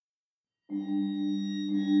Oh,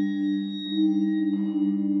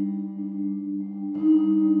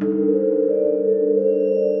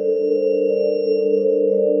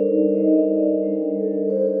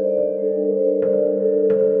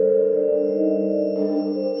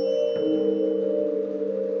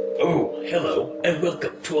 hello, and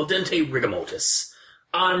welcome to Al Dente Rigamortis.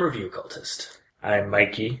 I'm Review Cultist. I'm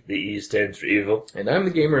Mikey, the E stands for evil. And I'm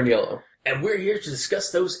the gamer in yellow. And we're here to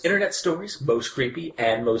discuss those internet stories, most creepy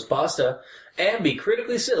and most pasta, and be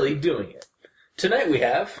critically silly doing it. Tonight we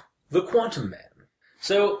have The Quantum Man.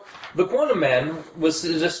 So, The Quantum Man was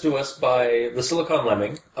suggested to us by the Silicon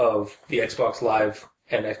Lemming of the Xbox Live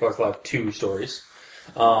and Xbox Live 2 stories.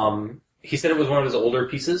 He said it was one of his older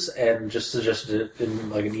pieces and just suggested it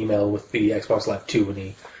in like an email with the Xbox Live 2 when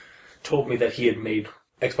he told me that he had made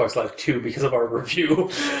Xbox Live 2 because of our review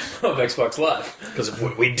of Xbox Live. Because of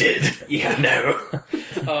what we did. Yeah. No.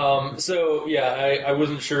 So, yeah, I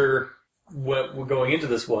wasn't sure what we're going into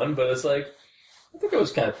this one, but it's like, I think I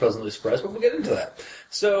was kind of pleasantly surprised, but we'll get into that.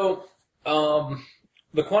 So,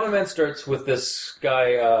 The Quantum Man starts with this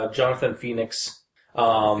guy, Jonathan Phoenix.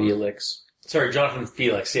 Jonathan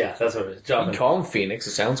Felix, yeah, that's what it is. You call him Phoenix,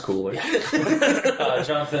 it sounds cooler.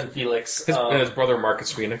 Jonathan Felix. And his brother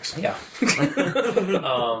Marcus Phoenix. Yeah.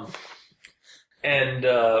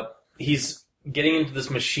 He's getting into this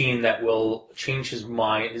machine that will change his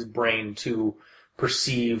brain to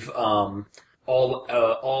perceive all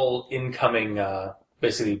incoming,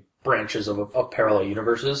 basically, branches of parallel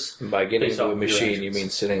universes. By getting into a machine, you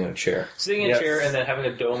mean sitting in a chair. Sitting in a chair and then having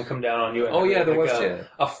a dome come down on you. And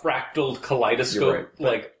a fractaled kaleidoscope,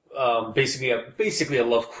 basically a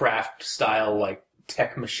Lovecraft style like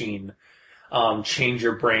tech machine. Change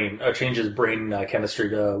his brain chemistry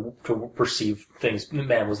to perceive things the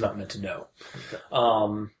man was not meant to know.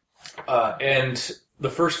 Okay. And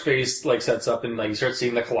the first phase sets up and you start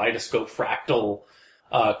seeing the kaleidoscope fractal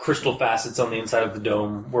crystal facets on the inside of the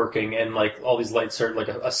dome working, and all these lights start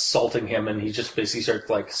assaulting him, and he just basically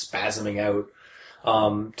starts spasming out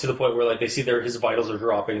to the point where they see his vitals are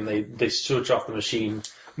dropping, and they switch off the machine.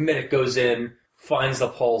 Medic goes in, finds the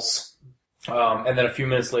pulse, and then a few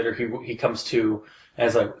minutes later he comes to and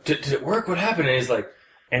is like, did it work? What happened? And he's like,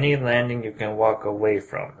 any landing you can walk away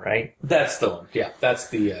from, right? That's the one. Yeah, that's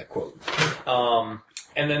the quote.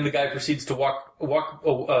 And then the guy proceeds to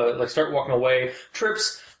start walking away,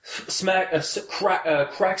 trips,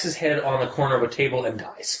 cracks his head on the corner of a table and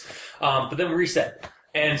dies. But then reset.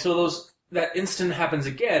 And so that instant happens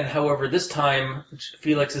again. However, this time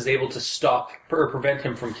Felix is able to stop or prevent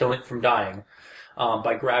him from dying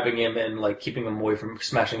by grabbing him and keeping him away from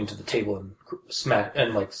smashing into the table and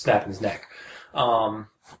snapping his neck.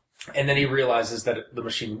 And then he realizes that the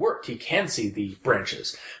machine worked. He can see the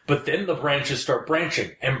branches. But then the branches start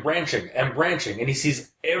branching and branching and branching, and he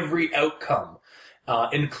sees every outcome,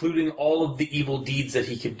 including all of the evil deeds that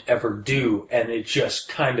he could ever do, and it just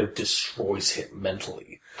kind of destroys him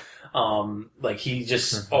mentally. He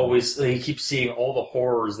just he keeps seeing all the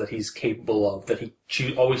horrors that he's capable of, that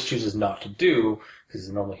he always chooses not to do, because he's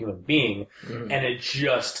a normal human being, and it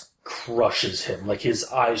just crushes him. His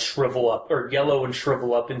eyes shrivel up, or yellow and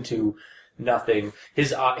shrivel up into nothing.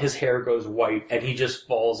 His hair goes white, and he just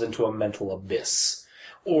falls into a mental abyss.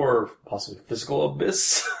 Or possibly physical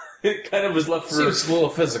abyss. It kind of was left for... Seems a little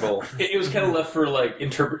physical. It was kind of left for,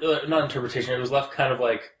 not interpretation, it was left kind of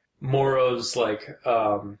Moro's,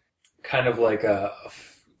 kind of a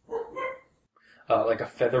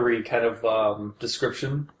feathery kind of,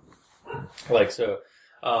 description.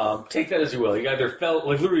 Take that as you will. He either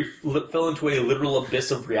literally fell into a literal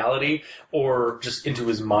abyss of reality, or just into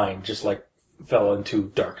his mind, just fell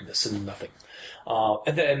into darkness and nothing.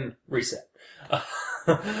 And then reset.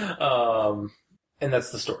 And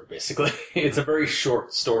that's the story, basically. It's a very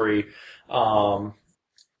short story. I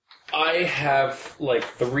have,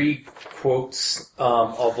 3 quotes,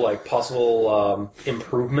 of, possible,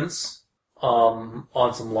 improvements,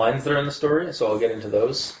 on some lines that are in the story, so I'll get into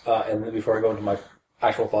those, and then before I go into my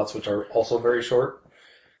actual thoughts, which are also very short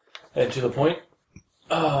and to the point.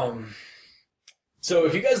 So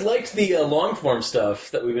if you guys liked the long-form stuff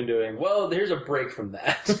that we've been doing, well, here's a break from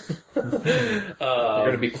that. You're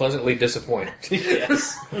going to be pleasantly disappointed.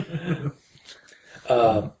 Yes.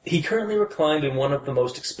 He currently reclined in one of the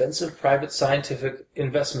most expensive private scientific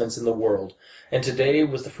investments in the world, and today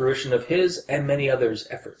was the fruition of his and many others'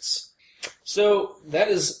 efforts. So that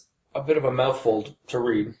is a bit of a mouthful to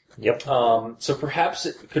read. Yep. So perhaps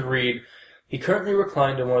it could read, he currently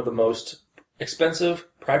reclined in one of the most expensive,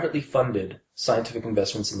 privately funded scientific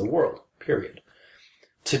investments in the world, period.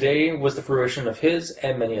 Today was the fruition of his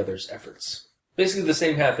and many others' efforts. basically the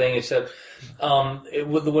same kind of thing, except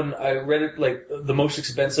when I read it, like the most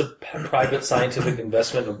expensive private scientific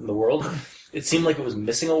investment in the world, it seemed like it was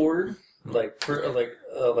missing a word. Like for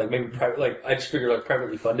maybe private. Like I just figured like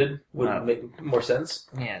privately funded would make more sense.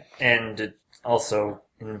 Yeah, and also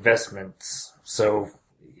investments. So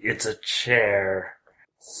it's a chair.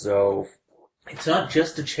 So it's not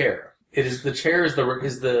just a chair. It is the chair is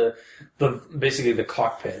the basically the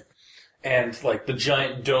cockpit, and like the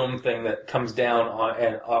giant dome thing that comes down on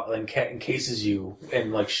and encases you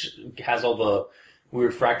and like has all the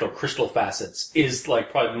weird fractal crystal facets is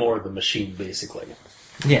like probably more of the machine basically.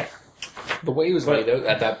 Yeah. The way he was laid out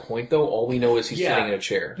at that point, though, all we know is he's sitting in a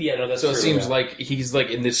chair. Yeah, no, that's so true. It seems like he's like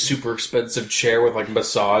in this super expensive chair with like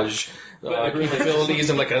massage capabilities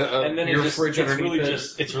and like a beer fridge underneath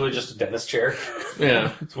it. It's really just a dentist chair.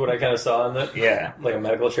 Yeah, that's what I kind of saw in it. Yeah, like a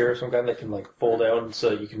medical chair of some kind that can like fold down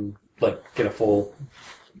so you can like get a full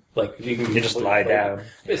like you just lie down.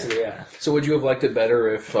 Basically, yeah. So would you have liked it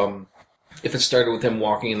better if it started with him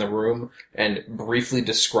walking in the room and briefly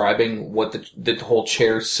describing what the whole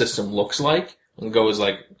chair system looks like, and goes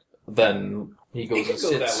like, then he goes and sits.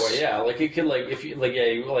 It could go that way, yeah. Like it could, like if you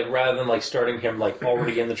like rather than like starting him like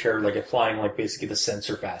already in the chair, like applying like basically the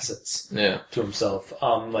sensor facets, to himself.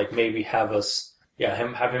 Like maybe have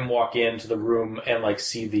him walk into the room and like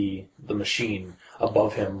see the machine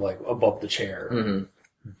above him, like above the chair,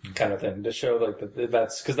 kind of thing to show like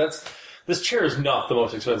that's. This chair is not the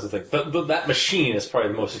most expensive thing. That machine is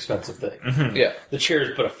probably the most expensive thing. Mm-hmm. Yeah. The chair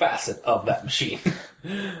is but a facet of that machine.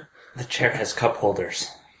 The chair has cup holders.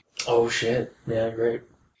 Oh, shit. Yeah, great.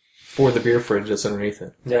 For the beer fridge that's underneath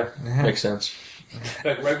it. Yeah. Makes sense.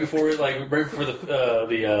 Like right before it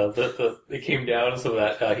came down, so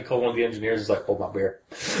that he called one of the engineers and was like, hold my beer.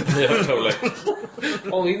 Yeah, totally.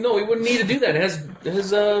 He wouldn't need to do that. It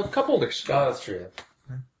has cup holders. Oh, that's true.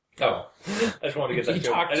 Oh, I just wanted to get that he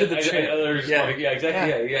joke. talked to the chair.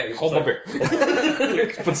 Exactly. Yeah. Hold my beer.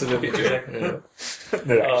 Puts it in the chair.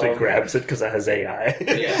 It actually grabs it because it has AI.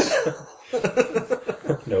 Yes.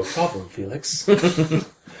 No problem, Felix.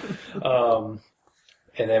 And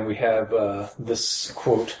then we have this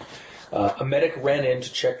quote. A medic ran in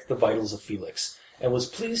to check the vitals of Felix and was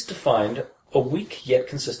pleased to find a weak yet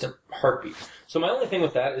consistent heartbeat. So my only thing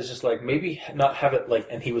with that is just like maybe not have it like,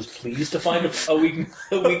 and he was pleased to find a weak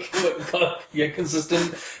yet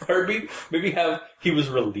consistent heartbeat. Maybe have he was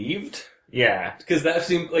relieved. Yeah, because that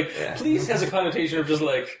seemed like pleased has a connotation of just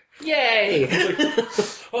like yay. Like,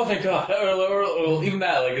 oh thank God, or even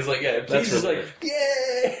that like is like pleased is like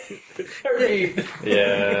yay, heartbeat.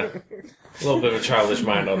 Yeah. A little bit of a childish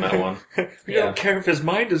mind on that one. We don't care if his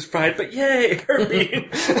mind is fried, but yay, heartbeat.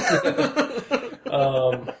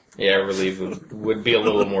 Yeah, relief would be a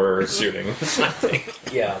little more suiting, I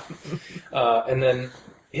think. Yeah. And then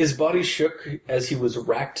his body shook as he was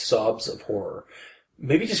racked sobs of horror.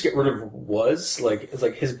 Maybe just get rid of was. Like, it's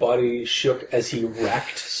like his body shook as he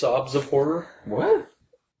racked sobs of horror. What?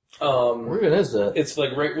 Where even is that? It's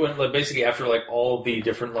like right when, like, basically after like all the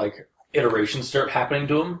different like iterations start happening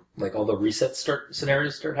to him, like all the reset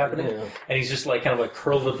scenarios start happening, and he's just like kind of like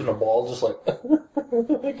curled up in a ball, just like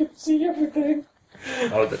I can see everything.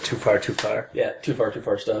 Oh, the too far. Yeah, too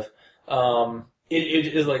far stuff. It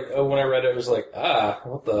is like when I read it, it was like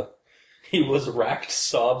what the? He was racked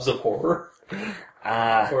sobs of horror.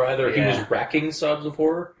 Or either he was racking sobs of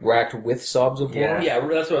horror. Racked with sobs of horror? Yeah,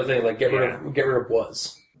 that's what I was saying. Like, get rid of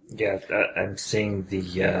was. Yeah, I'm seeing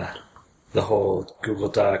the whole Google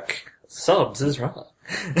Doc subs is wrong.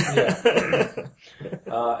 Yeah.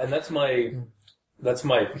 And that's my,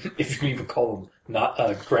 if you can even call them not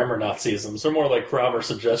grammar Nazisms, or more like grammar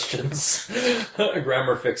suggestions,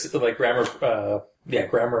 grammar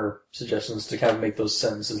suggestions to kind of make those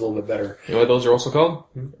sentences a little bit better. You know what those are also called?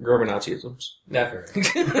 Grammar Nazisms. Not very.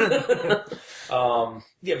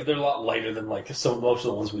 Yeah, but they're a lot lighter than like most of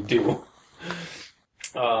the ones we do.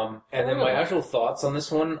 And then my actual thoughts on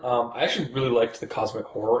this one, I actually really liked the cosmic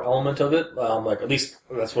horror element of it. Like at least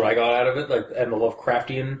that's what I got out of it. Like, and the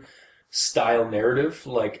Lovecraftian style narrative,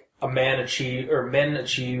 like men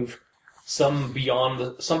achieve something beyond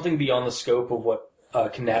the scope of what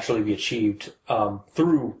can naturally be achieved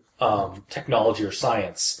through technology or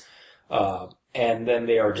science, and then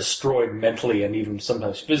they are destroyed mentally and even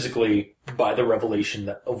sometimes physically by the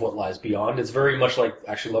revelation of what lies beyond. It's very much like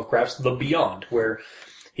actually Lovecraft's The Beyond, where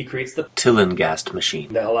he creates the Tillinghast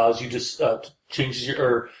machine that allows you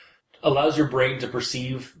to allows your brain to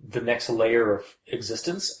perceive the next layer of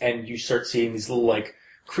existence, and you start seeing these little like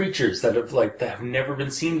creatures that have never been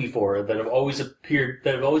seen before, that have always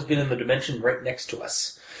been in the dimension right next to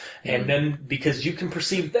us. And then because you can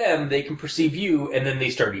perceive them, they can perceive you, and then they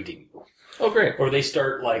start eating you. Oh, great. or they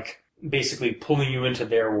start like basically pulling you into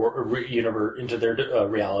their universe, into their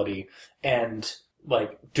reality, and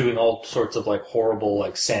like doing all sorts of like horrible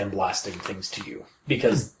like sandblasting things to you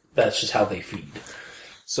because that's just how they feed.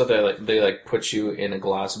 So they put you in a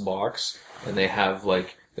glass box, and they have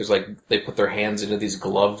they put their hands into these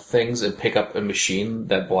gloved things and pick up a machine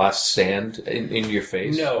that blasts sand in your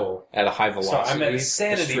face. No, at a high velocity. sorry, I meant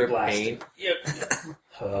sanity blasting. Yep.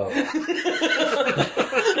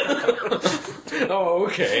 Oh,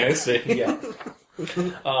 okay, I see. Yeah.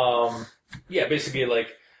 Yeah, basically,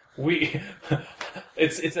 like,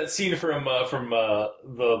 it's that scene from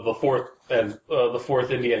the fourth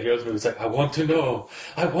Indiana Jones movie. It's like, I want to know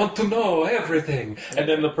everything, and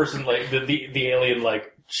then the person like the alien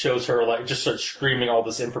like shows her like just starts screaming all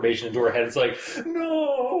this information into her head. It's like,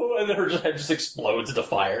 no, and then her head just explodes into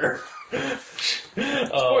fire.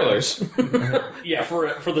 Spoilers. Yeah, for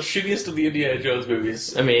the shittiest of the Indiana Jones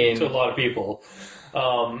movies. I mean, to a lot of people,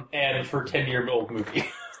 and for 10-year-old movie.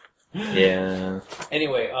 Yeah.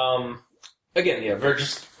 Anyway, again, yeah,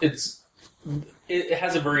 it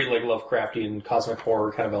has a very like Lovecraftian cosmic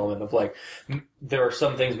horror kind of element of like there are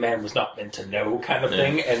some things man was not meant to know kind of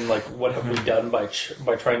thing, and like what have we done by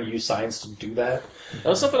trying to use science to do that? That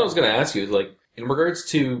was something I was going to ask you. Like in regards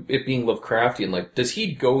to it being Lovecraftian, like does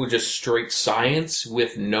he go just straight science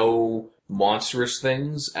with no monstrous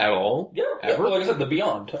things at all? Yeah, ever? Well, like I said, the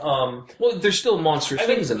Beyond. Well, there's still monstrous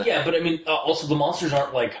things in that. Yeah, but I mean, also the monsters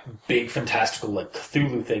aren't like big, fantastical, like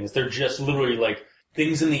Cthulhu things. They're just literally like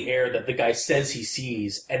things in the air that the guy says he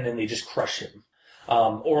sees, and then they just crush him.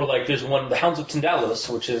 Or like there's one, the Hounds of Tindalos,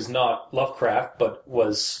 which is not Lovecraft, but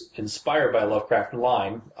was inspired by a Lovecraft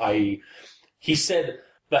line. He said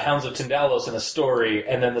the Hounds of Tindalos in a story,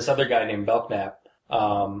 and then this other guy named Belknap,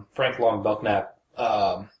 Frank Long Belknap,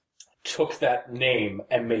 took that name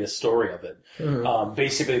and made a story of it. Mm-hmm.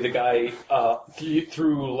 Basically, the guy,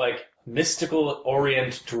 through like mystical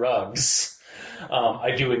orient drugs,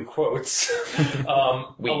 I do in quotes,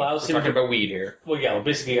 allows him talking about weed here. Well, yeah,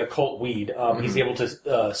 basically occult weed. He's able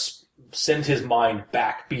to send his mind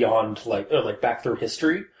back beyond back through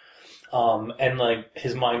history. And like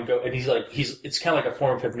his mind and it's kind of like a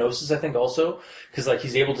form of hypnosis, I think, also, because like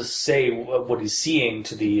he's able to say what he's seeing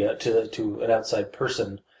to an outside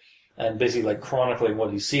person. And basically, like, chronicling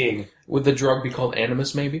what he's seeing. Would the drug be called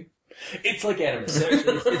Animus, maybe? It's like Animus.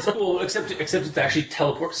 It's cool, except it's actually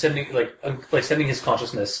sending his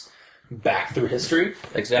consciousness back through history.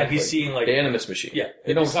 Exactly. And he's seeing, like... The Animus machine. Yeah.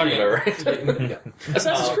 You know what I'm talking about, right? Yeah.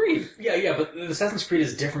 Assassin's Creed. Yeah, but Assassin's Creed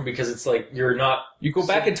is different because it's like, you're not... You go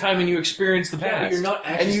back in time and you experience the past. Yeah, but you're not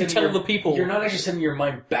actually... And you tell the people... You're not actually sending your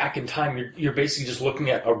mind back in time. You're basically just looking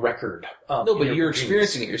at a record. No, but you're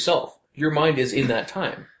experiencing it yourself. Your mind is in that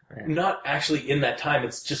time. Not actually in that time.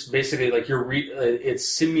 It's just basically like it's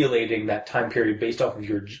simulating that time period based off of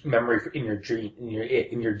your memory in your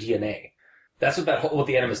DNA. That's what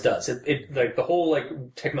the Animus does. It like the whole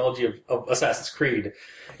like technology of Assassin's Creed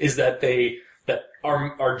is that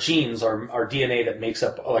our genes, our DNA that makes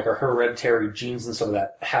up like our hereditary genes and stuff like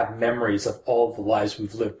that have memories of all of the lives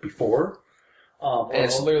we've lived before. And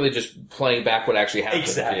it's literally just playing back what actually happened.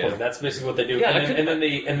 Exactly, yeah. That's basically what they do. Yeah, and then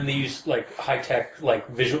they use like high tech, like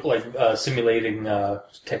visual, like simulating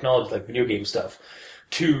technology, like video game stuff,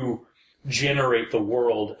 to generate the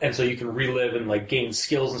world, and so you can relive and like gain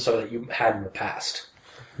skills and stuff that you had in the past.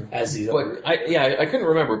 As these, I couldn't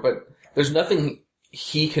remember, but there's nothing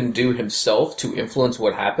he can do himself to influence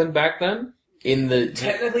what happened back then.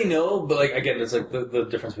 Technically no, but like again, it's like the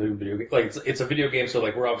difference between video game. Like it's a video game, so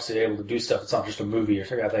like we're obviously able to do stuff. It's not just a movie or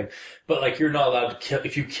some kind of thing. But like you're not allowed to kill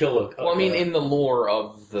if you kill a. Well, I mean, in the lore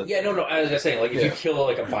of the. Yeah, no. As I was saying, like if you kill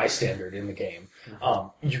like a bystander in the game,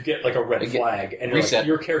 you get like a red flag, and you're like,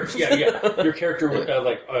 your character. Yeah, your character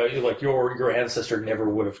like your ancestor never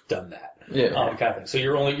would have done that. Yeah, kind of thing. So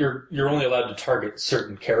you're only allowed to target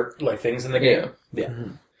certain things in the game. Yeah,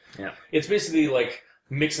 yeah. It's basically like.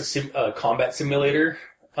 Mix a combat simulator,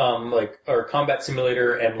 or combat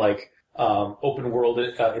simulator and like open world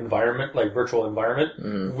environment, like virtual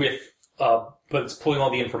environment, with but it's pulling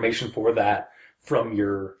all the information for that from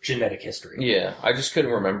your genetic history. Yeah, I just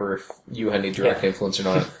couldn't remember if you had any direct influence or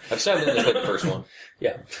not. I've sadly only played the first one.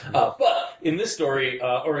 Yeah, but in this story,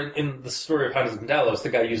 or in the story of Hounds of Tindalos, the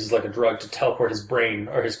guy uses like a drug to teleport his brain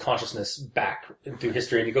or his consciousness back through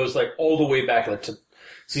history, and he goes like all the way back, like to.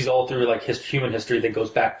 Sees all through like human history, then goes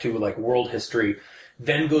back to like world history,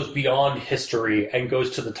 then goes beyond history and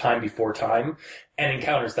goes to the time before time, and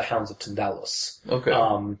encounters the Hounds of Tindalos. Okay.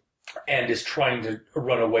 And is trying to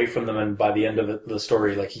run away from them, and by the end of the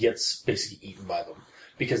story, like he gets basically eaten by them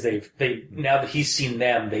because they now that he's seen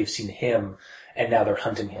them, they've seen him, and now they're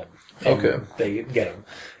hunting him. and Okay. they get him.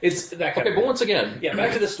 It's that kind Okay, of but once again... yeah,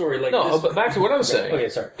 back to the story. Like No, this, but back to what I was saying. Okay,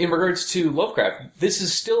 sorry. In regards to Lovecraft, this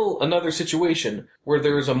is still another situation where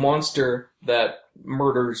there is a monster that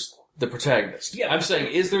murders the protagonist. Yeah. I'm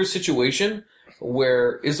saying, is there a situation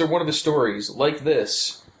where, is there one of the stories like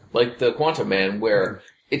this, like the Quantum Man, where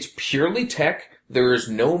it's purely tech, there is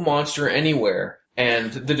no monster anywhere,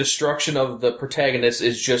 and the destruction of the protagonist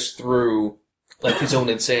is just through, like, his own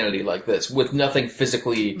insanity like this, with nothing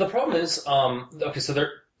physically... The problem is, okay, so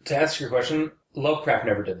to answer your question, Lovecraft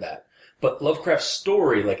never did that. But Lovecraft's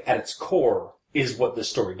story, like, at its core, is what this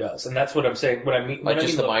story does. And that's what I'm saying, when I mean... Like,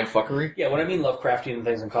 just the mindfuckery? Yeah, when I mean Lovecraftian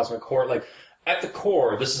things and cosmic horror, like, at the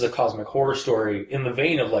core, this is a cosmic horror story in the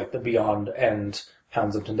vein of, like, The Beyond and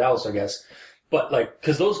Hounds of Tyndallus, I guess. But, like,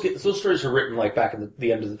 because those stories were written, like, back in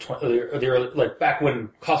the end of the early, like, back when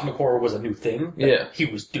cosmic horror was a new thing. Yeah. He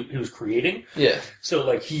was creating. Yeah. So,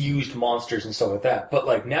 like, he used monsters and stuff like that. But,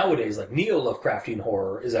 like, nowadays, like, neo-Lovecraftian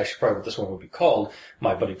horror is actually probably what this one would be called.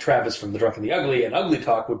 My buddy Travis from The Drunk and the Ugly and Ugly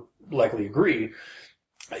Talk would likely agree.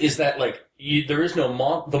 Is that, like, there is no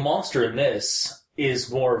the monster in this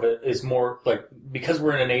is more like, because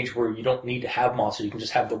we're in an age where you don't need to have monsters, you can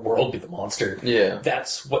just have the world be the monster. Yeah.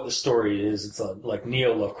 That's what the story is. It's a, like,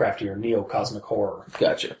 neo-Lovecraftian or neo-cosmic horror.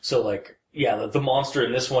 Gotcha. So, like, yeah, the monster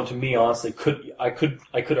in this one, to me, honestly, I could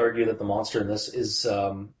argue that the monster in this is,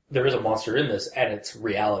 there is a monster in this, and it's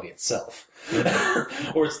reality itself.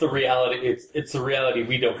 Or it's the reality, it's the reality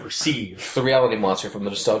we don't perceive. It's the reality monster from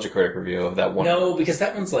the Nostalgia Critic review of that one. No, because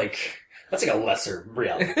that one's like, that's like a lesser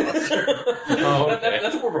reality monster.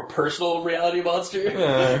 That's more of a personal reality monster.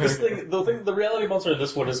 The reality monster in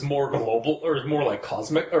this one is more global, or is more like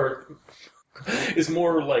cosmic, or is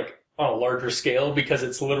more like on a larger scale, because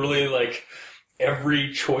it's literally like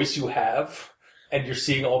every choice you have, and you're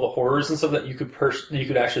seeing all the horrors and stuff that you could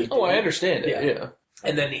actually do. Oh, I understand it. Yeah.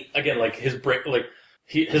 And then again, like his brain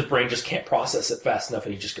just can't process it fast enough,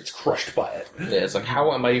 and he just gets crushed by it. Yeah, it's like,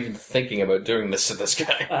 how am I even thinking about doing this to this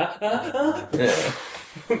guy?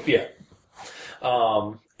 Yeah.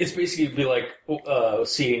 It's basically be like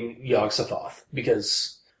seeing Yog-Sothoth,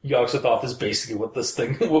 because Yog-Sothoth is basically what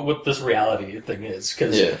this reality thing is,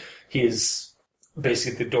 because he is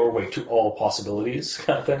basically the doorway to all possibilities,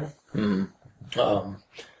 kind of thing. Mm.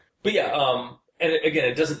 But yeah, and again,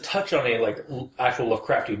 it doesn't touch on any like actual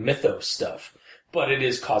Lovecraftian mythos stuff, but it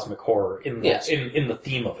is cosmic horror in the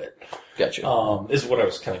theme of it. Gotcha. Is what I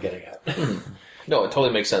was kind of getting at. No, it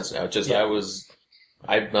totally makes sense now. Just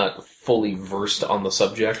I'm not fully versed on the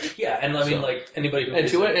subject. Yeah, and I mean, like, anybody who... And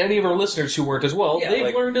to any of our listeners who weren't as well,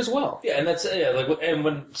 they've learned as well. Yeah, and that's... Yeah, like, and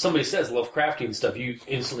when somebody says Lovecraftian stuff, you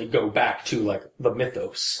instantly go back to, like, the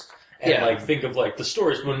mythos. And, like, think of, like, the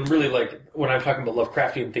stories. When really, like, when I'm talking about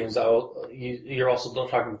Lovecraftian themes, you're also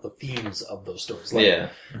talking about the themes of those stories. Like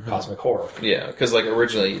cosmic horror. Yeah, because, like,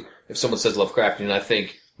 originally, if someone says Lovecraftian, I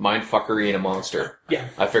think mindfuckery and a monster. Yeah.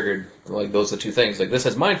 I figured, like, those are the two things. Like, this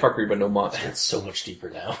has mindfuckery, but no monster. It's so much deeper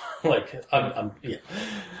now. Like, yeah.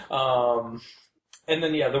 And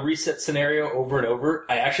then, the reset scenario over and over.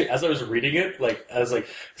 I actually, as I was reading it, like, I was like,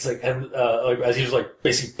 it's like, and, like, as he was, like,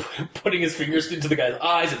 basically putting his fingers into the guy's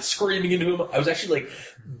eyes and screaming into him, I was actually, like,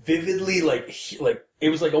 vividly, like, it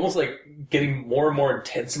was, like, almost, like, getting more and more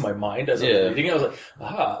intense in my mind as I was reading it. I was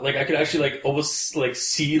like, like, I could actually, like, almost, like,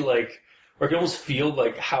 see, like, or I could almost feel,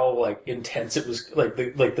 like, how, like, intense it was, like,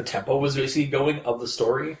 the tempo was basically going of the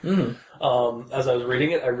story. Mm-hmm. As I was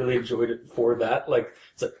reading it, I really enjoyed it for that. Like,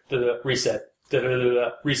 it's like, reset.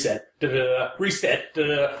 Reset, reset,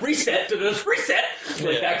 reset, reset.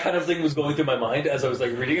 Like, that kind of thing was going through my mind as I was,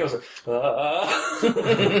 like, reading it. I was like,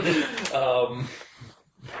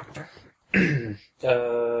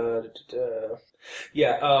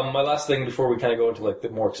 my last thing before we kind of go into, like, the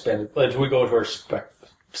more expanded, do we go into our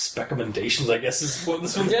specumentations, I guess, is what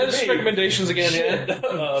this one's the specumentations again,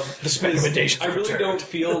 the specumentations. I really don't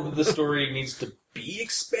feel that the story needs to be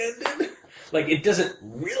expanded. Like, it doesn't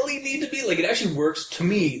really need to be. Like, it actually works. To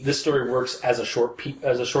me, this story works as a short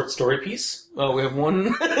story piece. Oh, we have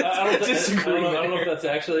one. I don't know if that's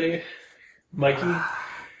actually Mikey. Are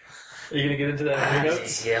you gonna get into that in your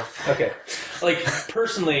notes? Yeah. Okay. Like,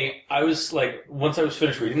 personally, I was like, once I was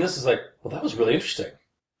finished reading this, it's like, well, that was really interesting.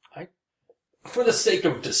 For the sake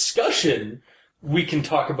of discussion, we can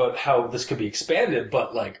talk about how this could be expanded.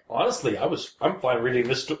 But, like, honestly, I'm fine reading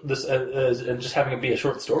this and just having it be a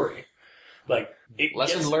short story. Like,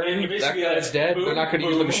 lesson learned. That guy's dead. They're not going to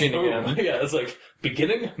use the machine again. Yeah, it's like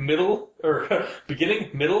beginning, middle,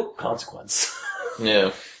 consequence.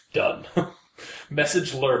 Yeah. Done.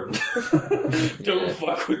 Message learned. Don't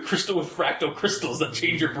fuck with fractal crystals that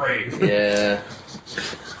change your brain. Yeah.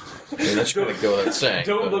 I mean, that's going to go without saying.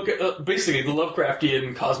 Don't look at basically the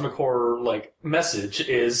Lovecraftian cosmic horror message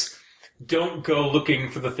is don't go looking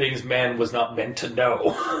for the things man was not meant to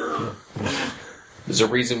know. There's a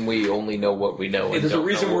reason we only know what we know. And there's a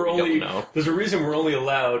reason we're only know. there's a reason we're only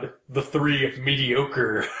allowed the 3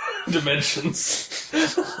 mediocre dimensions.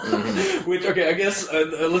 Which I guess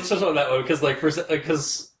let's touch on that one because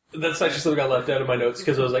because that's actually something I left out of my notes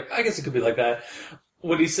because I was like I guess it could be like that.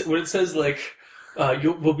 When it says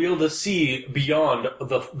we'll be able to see beyond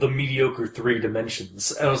the mediocre 3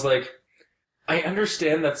 dimensions. And I was like, I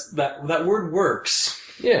understand that word works.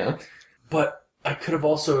 Yeah. But I could have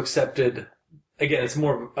also accepted, again, it's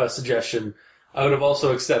more of a suggestion, I would have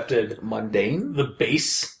also accepted Mundane? the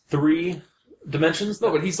base 3 dimensions.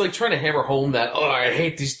 No, but he's trying to hammer home that, I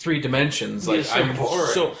hate these 3 dimensions.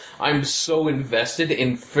 I'm so invested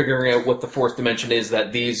in figuring out what the 4th dimension is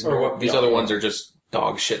that these other ones are just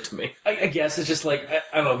dog shit to me. I guess it's just I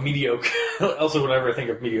don't know, mediocre. Also, whenever I think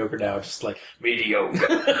of mediocre now, it's just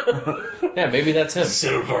mediocre. Yeah, maybe that's him.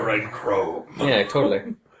 Silver and chrome. Yeah,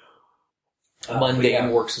 totally.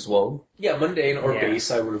 Mundane works as well. Yeah, mundane or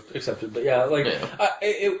base I would have accepted. But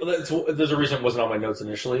there's a reason it wasn't on my notes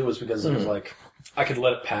initially. Was because it was I could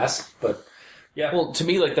let it pass. But yeah. Well, to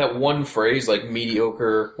me, that one phrase,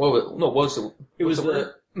 mediocre. What was it? It was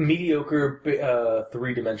the mediocre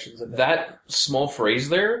 3 dimensions. That small phrase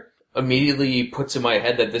there immediately puts in my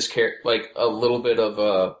head that this a little bit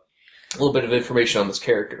of information on this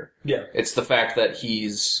character. Yeah, it's the fact that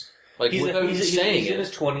he's he's in his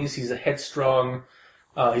 20s. He's a headstrong.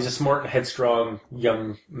 He's a smart and headstrong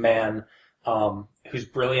young man who's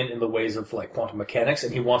brilliant in the ways of quantum mechanics,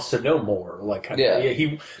 and he wants to know more.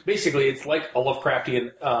 He basically it's like a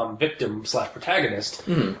Lovecraftian victim / protagonist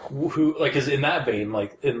who is in that vein.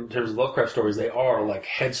 In terms of Lovecraft stories, they are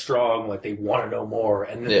headstrong, they want to know more,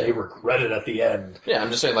 and then they regret it at the end. Yeah, I'm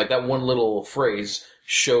just saying that one little phrase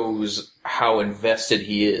shows how invested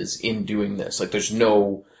he is in doing this. There's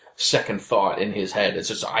no second thought in his head. It's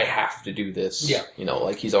just, I have to do this. Yeah.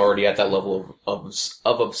 He's already at that level of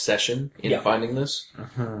obsession in finding this.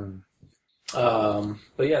 Mm-hmm.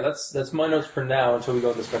 But yeah, that's my notes for now until we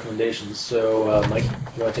go into recommendations. So, Mike,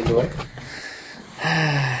 you want to take it away?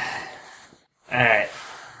 Alright.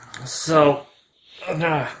 So,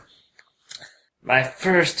 my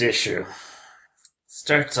first issue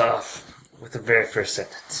starts off with the very first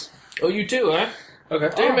sentence. Oh, you too, huh? Okay.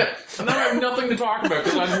 Damn it! And now I have nothing to talk about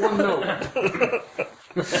because I have one note.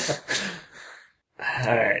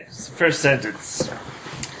 Alright, first sentence.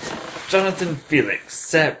 Jonathan Felix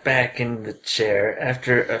sat back in the chair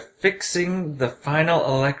after affixing the final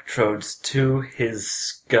electrodes to his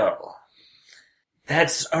skull.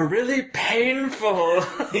 That's a really painful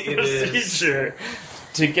procedure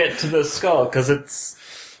to get to the skull because it's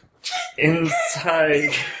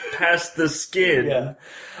inside past the skin. Yeah.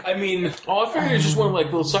 I mean, I figured it's just one of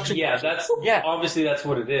little suction. Yeah, obviously that's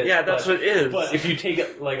what it is. Yeah, that's what it is. But if you take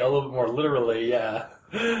it a little bit more literally,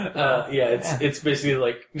 it's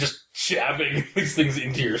basically just jabbing these things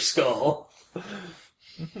into your skull.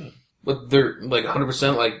 But they're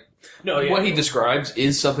 100% no. Yeah. What he describes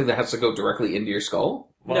is something that has to go directly into your skull.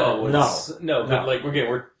 No. But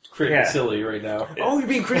we're critically silly right now. Oh, you're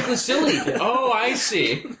being critically silly. Oh, I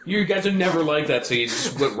see. You guys are never like that, so you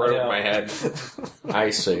just went right over my head.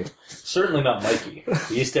 I see. Certainly not Mikey.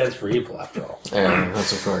 He stands for evil, after all. Yeah,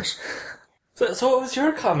 that's of course. So what was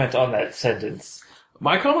your comment on that sentence?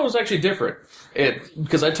 My comment was actually different.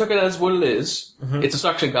 Because I took it as what it is. Mm-hmm. It's a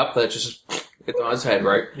suction cup that just it's on his head,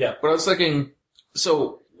 right? Yeah. But I was thinking,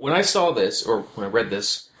 so when I saw this, or when I read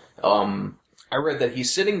this, I read that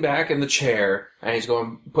he's sitting back in the chair and he's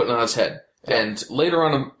putting it on his head. Yeah. And later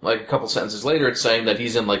on, a couple sentences later, it's saying that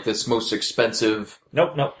he's in this most expensive...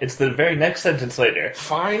 Nope. It's the very next sentence later.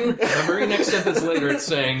 Fine. The very next sentence later, it's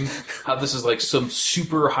saying how this is some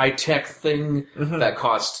super high-tech thing that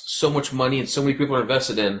costs so much money and so many people are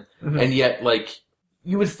invested in. Mm-hmm. And yet,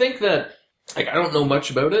 you would think that... I don't know much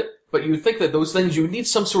about it, but you would think that those things, you would need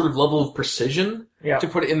some sort of level of precision to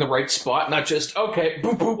put it in the right spot, not just, okay,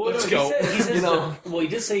 boop, boop, let's go. He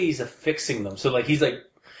did say he's affixing them. So, he's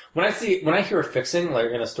when I hear affixing,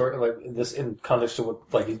 in a story, this in context to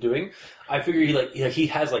what, he's doing, I figure he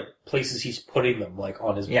has, places he's putting them,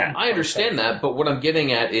 on his... Yeah, I understand that, but what I'm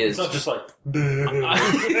getting at is... It's not just as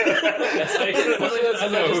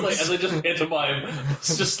I just pantomime,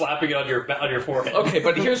 just slapping it on your forehead. Okay,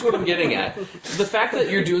 but here's what I'm getting at. The fact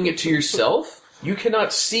that you're doing it to yourself, you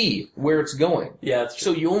cannot see where it's going. Yeah, that's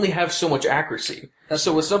true. So you only have so much accuracy.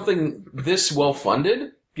 So with something this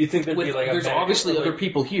well-funded, You think there'd be like there's medic, obviously like, other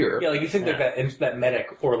people here. Yeah, like you think that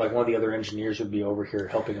medic or like one of the other engineers would be over here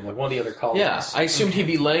helping him, like one of the other colleagues. Yeah, I assumed he'd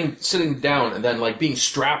be sitting down, and then like being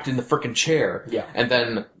strapped in the frickin' chair. Yeah, and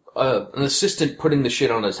then an assistant putting the shit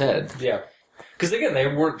on his head. Yeah. Because again, they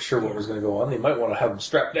weren't sure what was going to go on. They might want to have him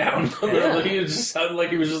strapped down. Like, it just sounded like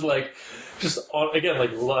he was just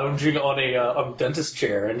lounging on a dentist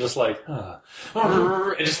chair and just like,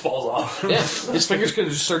 it just falls off. Yeah, his fingers could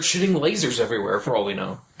have just started shooting lasers everywhere for all we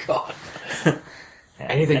know. God.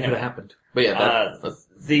 Anything could have happened. But yeah,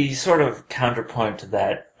 the sort of counterpoint to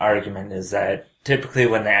that argument is that typically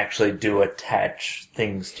when they actually do attach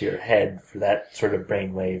things to your head for that sort of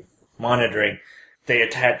brainwave monitoring, they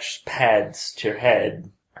attach pads to your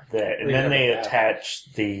head, and then they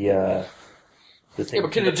attach the thing. Yeah,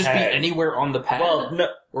 but can it just be anywhere on the pad? Well, no.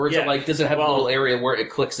 Or is it like, does it have a little area where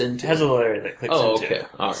it clicks into? It has a little area that clicks into. Oh, okay.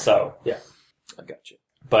 All right. So, yeah. I got you.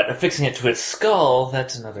 But affixing it to his skull,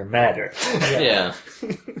 that's another matter. Yeah.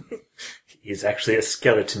 He's actually a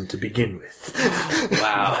skeleton to begin with.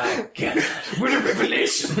 Wow. My God. What a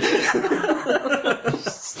revelation!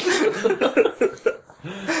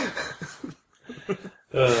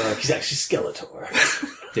 He's actually Skeletor.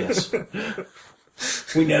 Yes.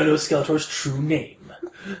 We now know Skeletor's true name.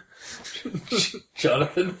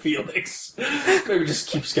 Jonathan Felix. Maybe just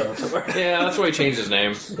keep Skeletor. Yeah, that's why he changed his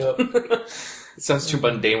name. Yep. It sounds too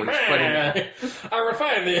mundane when he's fighting. I will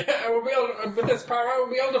find it. I will be able to, with this power, I will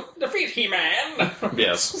be able to defeat He-Man.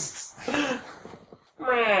 Yes.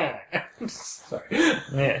 Sorry.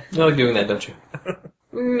 Yeah. You like doing that, don't you?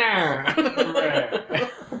 Nah.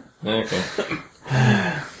 Okay.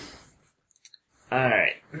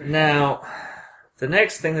 Alright. Now, the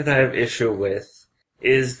next thing that I have issue with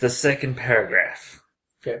is the second paragraph.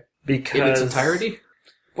 Okay. Because... In its entirety?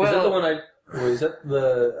 Well, is that the one is that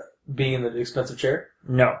the being in the expensive chair?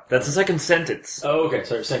 No, that's the second sentence. Oh, okay.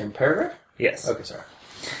 Sorry, second paragraph? Yes. Okay, sorry.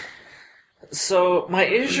 So, my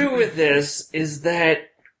issue with this is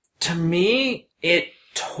that, to me, it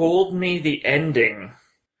told me the ending.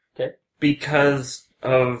 Okay. Because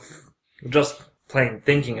of just plain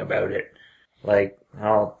thinking about it. Like,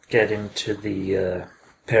 I'll get into the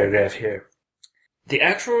paragraph here. The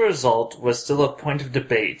actual result was still a point of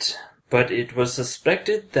debate, but it was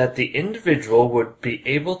suspected that the individual would be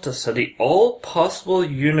able to study all possible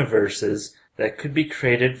universes that could be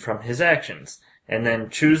created from his actions, and then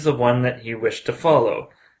choose the one that he wished to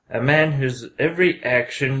follow. A man whose every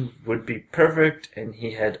action would be perfect, and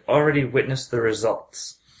he had already witnessed the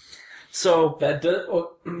results. So, That does...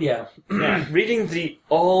 Oh, yeah. reading the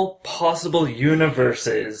all possible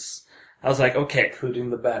universes, I was like, okay, Including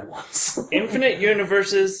the bad ones. infinite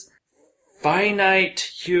universes, finite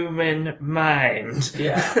human mind.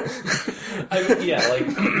 Yeah.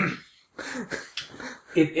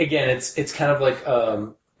 It's kind of like,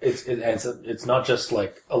 it's not just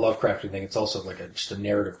like a Lovecraftian thing, it's also like just a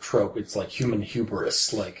narrative trope. It's like human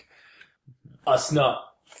hubris, like us not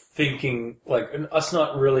thinking, us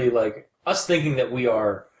thinking that we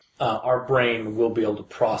are, our brain will be able to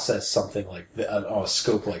process something like on a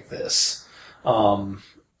scope like this.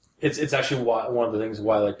 It's actually one of the things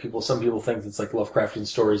why some people think it's like Lovecraftian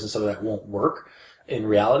stories and stuff that won't work in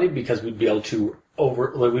reality, because we'd be able to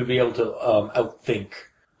outthink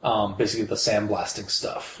basically the sandblasting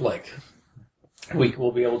stuff. Like we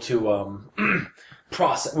will be able to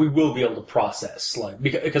process. We will be able to process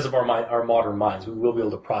because of our modern minds. We will be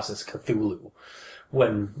able to process Cthulhu.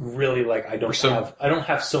 When really, I don't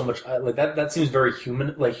have so much that seems very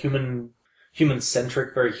human, human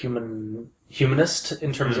centric, very humanist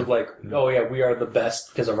in terms of oh yeah, we are the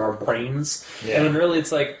best because of our brains. Yeah. And when really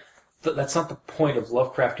it's that's not the point of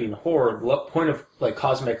Lovecraftian horror. The point of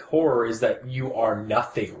cosmic horror is that you are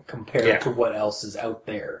nothing compared to what else is out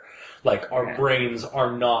there. Our brains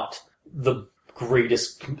are not the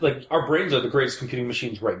greatest. Our brains are the greatest computing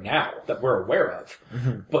machines right now that we're aware of.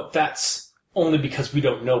 Mm-hmm. But that's only because we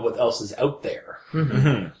don't know what else is out there.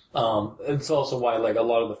 Mm-hmm. It's also why, a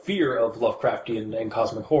lot of the fear of Lovecraftian and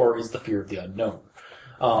cosmic horror is the fear of the unknown.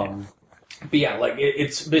 But yeah,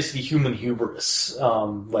 it's basically human hubris.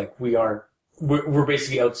 We're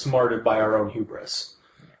basically outsmarted by our own hubris.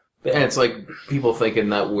 But, and it's people thinking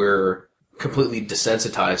that we're completely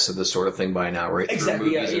desensitized to this sort of thing by now, right? Exactly.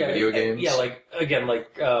 Through movies and video games.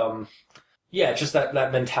 Yeah, just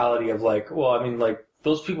that mentality of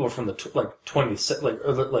those people are from the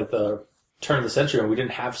 20th, the turn of the century, and we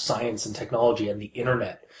didn't have science and technology and the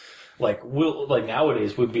internet.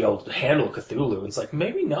 Nowadays we'd be able to handle Cthulhu. It's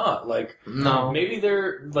maybe not. No. Maybe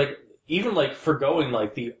they're even forgoing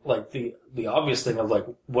the obvious thing of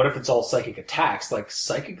what if it's all psychic attacks?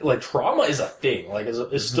 Psychic trauma is a thing.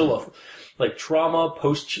 Is still like trauma,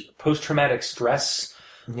 post-traumatic stress,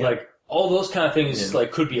 like all those kind of things,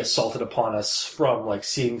 like could be assaulted upon us from like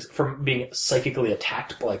from being psychically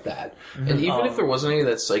attacked like that. And even if there wasn't any of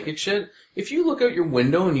that psychic shit, if you look out your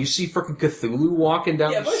window and you see freaking Cthulhu walking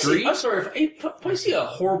down the street, if I see a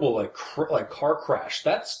horrible like car crash,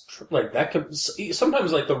 that's that could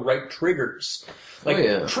sometimes like the right triggers,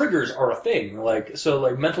 triggers are a thing, like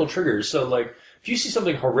mental triggers. So like if you see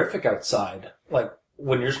something horrific outside, like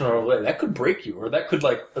when you're just away, that could break you, or that could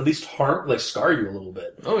like at least scar you a little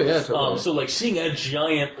bit. Oh yeah, totally. So like seeing a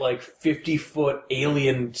giant 50-foot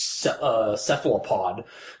alien cephalopod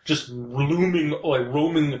just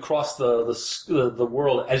roaming across the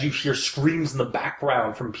world as you hear screams in the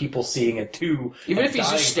background from people seeing it too. Even if he's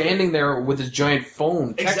just standing there with his giant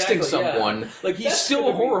phone texting someone, like he's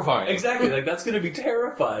still horrifying. Exactly, like that's going to be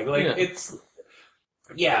terrifying. Like it's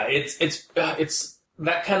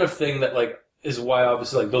that kind of thing that like. Is why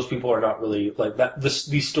obviously like those people are not really like that.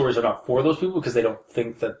 These stories are not for those people because they don't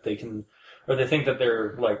think that they can, or they think that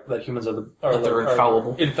they're like that humans are they're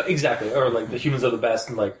infallible. Exactly, or like the humans are the best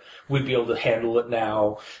and like we'd be able to handle it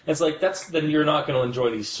now. And it's like then you're not going to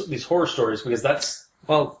enjoy these horror stories because that's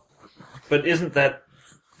but isn't that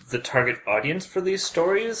the target audience for these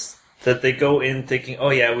stories? That they go in thinking, oh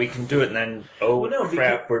yeah, we can do it, and then,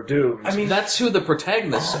 crap, we're doomed. I mean, that's who the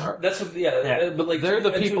protagonists are. That's what, but like they're the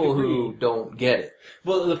people who don't get it.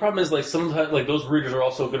 Well, the problem is like sometimes like those readers are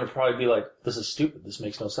also going to probably be like, this is stupid, this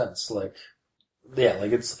makes no sense. Like,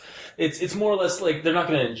 like it's more or less like they're not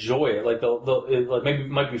going to enjoy it. Like maybe it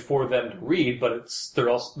might be for them to read, but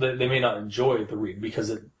they may not enjoy the read because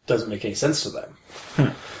it doesn't make any sense to them.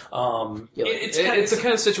 It's the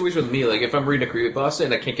kind of situation with me. Like if I'm reading a creepypasta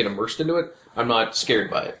and I can't get immersed into it, I'm not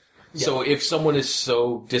scared by it. Yeah. So if someone is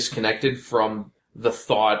so disconnected from the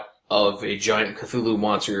thought of a giant Cthulhu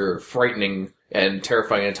monster frightening and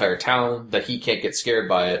terrifying an entire town that he can't get scared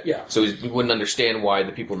by it, so he wouldn't understand why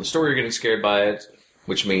the people in the story are getting scared by it,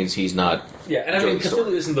 which means he's not. Yeah, and I mean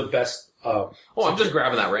Cthulhu isn't the best. I'm just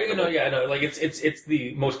grabbing that right. Like it's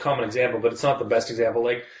the most common example, but it's not the best example.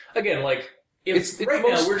 Like again, like. It's right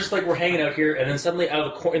now we're just like we're hanging out here, and then suddenly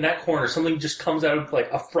out of in that corner, something just comes out of like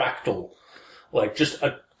a fractal, like just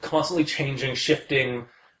a constantly changing, shifting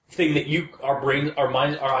thing that our brains, our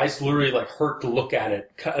minds, our eyes literally like hurt to look at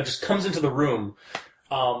it. It just comes into the room.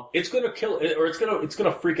 It's gonna kill it, or it's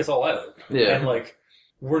gonna freak us all out. Yeah, and like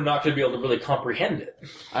we're not gonna be able to really comprehend it.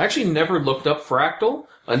 I actually never looked up fractal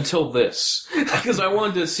until this because I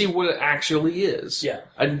wanted to see what it actually is. Yeah,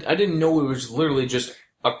 I didn't know it was literally just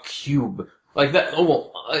a cube. Like that,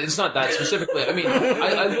 it's not that specifically. I mean,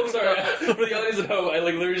 I looked for the audience at home, I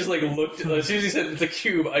like literally just like looked, as soon as he said it's a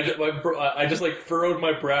cube, I just like furrowed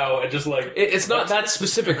my brow and just like... It's not that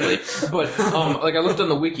specifically, but, like I looked on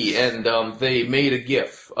the wiki and, they made a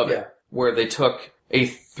GIF of it, where they took a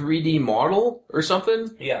 3D model or something,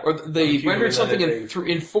 or they rendered something in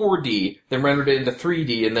 4D, then rendered it into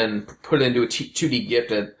 3D, and then put it into a 2D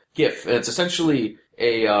GIF, and it's essentially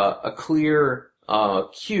a clear,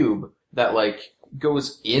 cube that like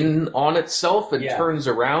goes in on itself and turns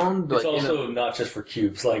around. It's like, also not just for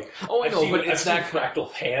cubes. Like but it's that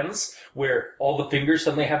fractal hands where all the fingers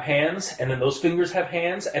suddenly have hands, and then those fingers have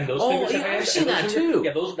hands, and those fingers have hands. I've seen that too.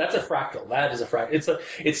 Yeah, that's a fractal. That is a fractal.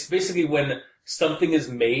 It's basically when something is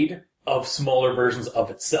made of smaller versions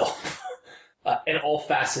of itself, and all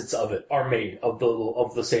facets of it are made of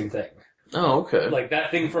the same thing. Oh, okay. Like that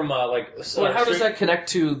thing from how does that connect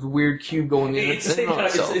to the weird cube going in? It's the same kind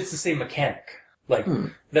of, it's the same mechanic. Like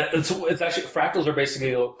that. It's actually fractals are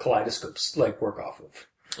basically kaleidoscopes. Like work off of.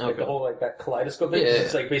 Okay. Like the whole like that kaleidoscope thing.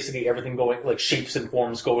 It's like basically everything going like shapes and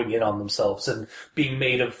forms going in on themselves and being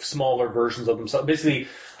made of smaller versions of themselves. Basically,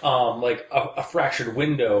 like a fractured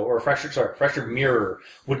window or a fractured mirror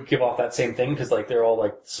would give off that same thing because like they're all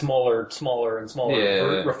like smaller and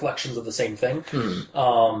smaller reflections of the same thing.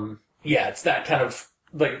 Yeah, it's that kind of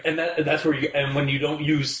like, and that's where and when you don't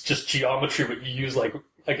use just geometry, but you use like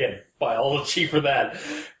again biology for that,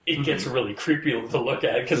 it gets really creepy to look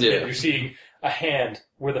at because you're seeing a hand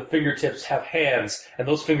where the fingertips have hands, and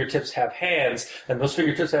those fingertips have hands, and those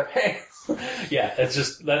fingertips have hands. Yeah, it's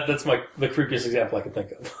just that's the creepiest example I can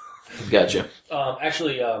think of. Gotcha.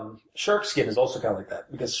 Actually, shark skin is also kind of like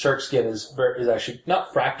that because shark skin is actually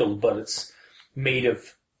not fractal, but it's made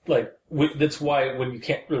of. Like, that's why when you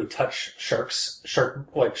can't really touch sharks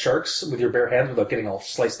with your bare hands without getting all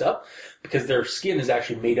sliced up, because their skin is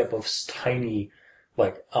actually made up of tiny,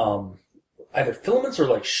 like, either filaments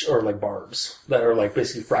or like barbs that are like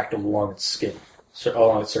basically fractal along its skin,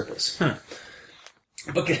 along its surface.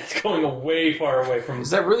 but it's going way far away from. Is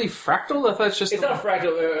that really fractal? I thought it's just... It's not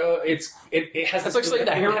fractal. It has. It's like saying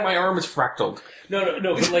the hair on my arm is fractaled. No.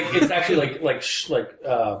 But like, it's actually it's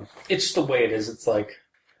just the way it is. It's like,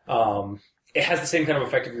 it has the same kind of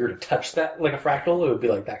effect if you were to touch that like a fractal. It would be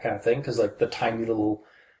like that kind of thing because like the tiny little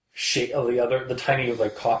shape of the tiny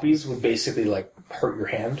like copies would basically like hurt your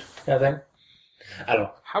hand. Kind of thing. I don't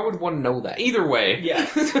know. How would one know that? Either way. Yeah.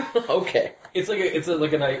 Okay. It's like I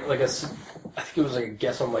think it was like a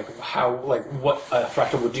guess on like how like what a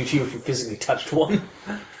fractal would do to you if you physically touched one.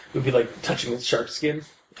 It would be like touching its shark skin,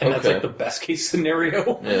 and that's like the best case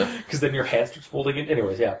scenario. Yeah. Because then your hand starts folding in.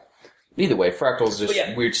 Anyways, yeah. Either way, fractals is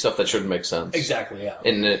just weird stuff that shouldn't make sense. Exactly. Yeah.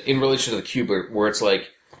 In relation to the cube, where it's like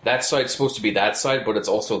that side's supposed to be that side, but it's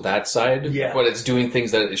also that side. Yeah. But it's doing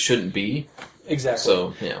things that it shouldn't be. Exactly.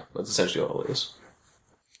 So yeah, that's essentially all it is.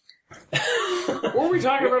 What were we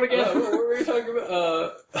talking about again? What were we talking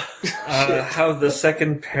about? How the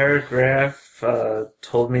second paragraph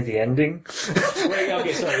told me the ending. Wait,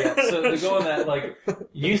 okay, sorry. Yeah. So to go on that, like,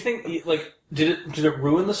 you think, like, did it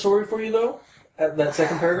ruin the story for you though? At that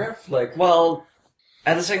second paragraph, like, well,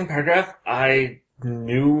 at the second paragraph, I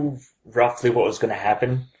knew roughly what was going to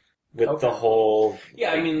happen with the whole.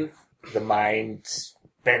 Yeah, I mean, the mind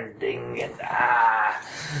bending and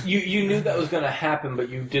You knew that was going to happen, but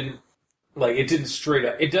you didn't. Like, it didn't straight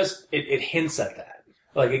up. It does. It hints at that.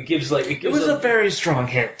 Like, it gives like it was a very strong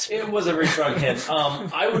hint. It was a very strong hint.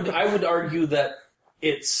 I would argue that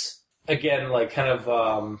it's again like kind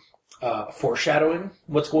of foreshadowing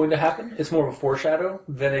what's going to happen. It's more of a foreshadow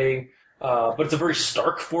than a. But it's a very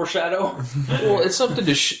stark foreshadow. Well, it's something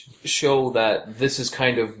to show that this is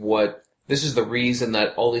kind of what. This is the reason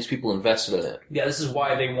that all these people invested in it. Yeah, this is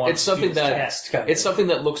why they want. It's something to do this that test, kind of it's something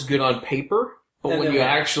that looks good on paper. But when you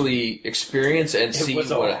actually experience and see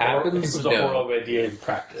what happens, it was a horrible idea in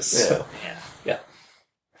practice. Yeah. So, yeah.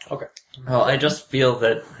 Okay. Well, I just feel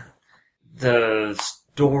that the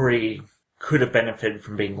story could have benefited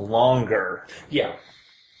from being longer. Yeah.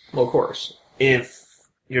 Well, of course. If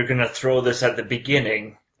you're going to throw this at the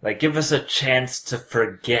beginning, like, give us a chance to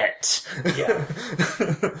forget. Yeah.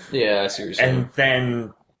 Yeah, I see what you're saying. And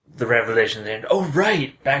then the revelation at the end, oh,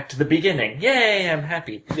 right, back to the beginning. Yay, I'm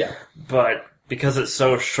happy. Yeah. But because it's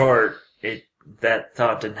so short, that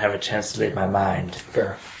thought didn't have a chance to leave my mind.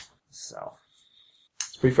 Fair. So.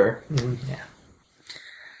 It's pretty fair. Mm-hmm. Yeah.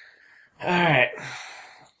 Alright.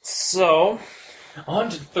 So. On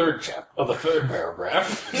to the third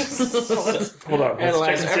paragraph. Hold on.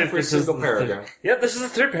 Analyze every single paragraph. Yeah, this is the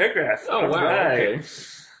third paragraph. Oh, wow, okay.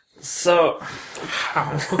 So,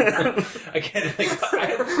 again, like,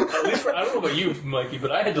 at least I don't know about you, Mikey,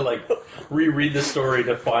 but I had to like reread the story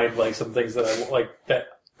to find like some things that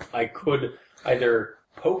I could either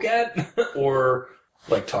poke at or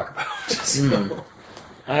like talk about. So.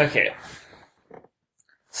 Okay.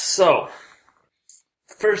 So,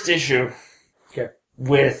 first issue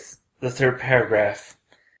with the third paragraph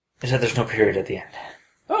is that there's no period at the end.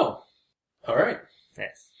 Oh, all right.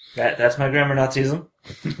 Yes. That's my grammar Nazism.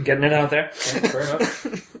 Getting it out there. Okay, fair enough.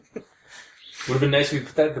 Would have been nice if we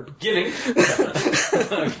put that at the beginning.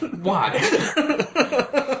 Why?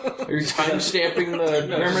 Are you time-stamping the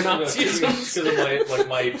grammar Nazisms? Because of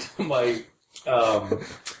my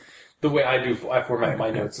the way I format my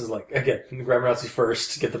notes is like, again, the grammar Nazi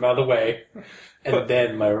first, get them out of the way, and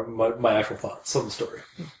then my actual thoughts on the story.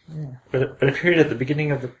 Yeah. But a period at the beginning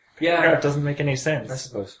of the paragraph doesn't make any sense. I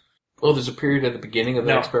suppose. Oh, there's a period at the beginning of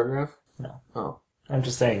the next paragraph? No. Oh. I'm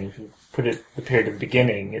just saying, if you put the period at the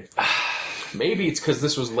beginning, Maybe it's because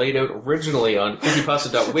this was laid out originally on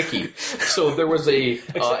creepypasta.wiki. So there was an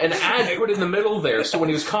ad put in the middle there, so when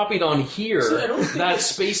it was copied on here, that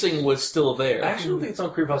spacing was still there. I actually don't think it's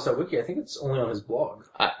on creepypasta.wiki. I think it's only on his blog.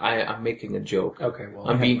 I'm making a joke. Okay, well.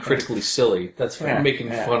 I'm being critically silly. That's fair. I'm making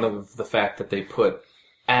fun of the fact that they put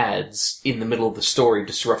ads in the middle of the story,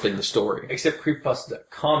 disrupting the story. Except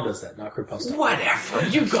creepypasta.com does that, not creepypasta. Whatever.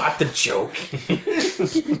 You got the joke.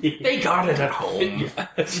 They got it at home.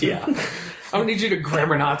 Yeah. I don't need you to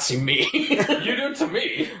grammar Nazi me. You do it to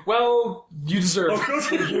me. Well, you deserve it. Good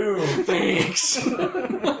for you. Thanks. How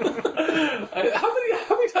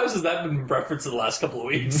many times has that been referenced in the last couple of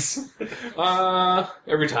weeks?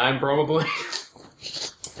 Every time, probably.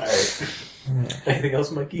 Alright. Anything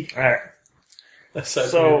else, Mikey? Alright. Aside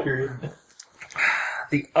from the period.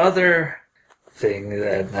 The other thing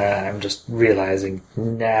that I'm just realizing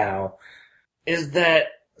now is that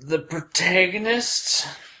the protagonist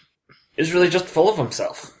is really just full of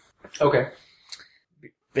himself. Okay.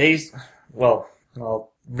 Well,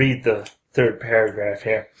 I'll read the third paragraph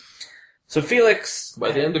here. So Felix...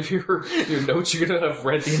 By the end of your notes, you're going to have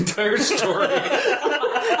read the entire story.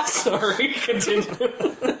 Sorry, continue.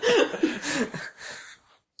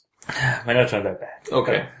 My notes aren't that bad.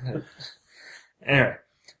 Okay. Anyway,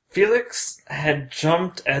 Felix had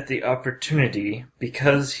jumped at the opportunity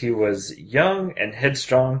because he was young and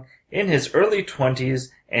headstrong in his early 20s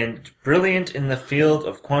and brilliant in the field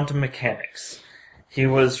of quantum mechanics. He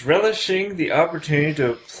was relishing the opportunity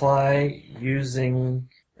to apply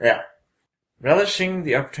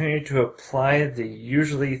the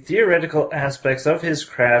usually theoretical aspects of his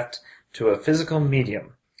craft to a physical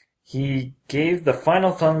medium. He gave the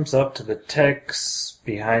final thumbs up to the techs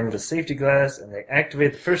behind the safety glass, and they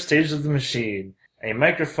activated the first stage of the machine. A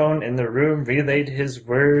microphone in the room relayed his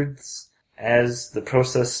words as the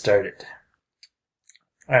process started.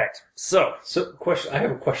 Alright, so question. I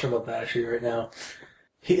have a question about that actually right now.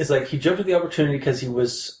 He jumped at the opportunity because he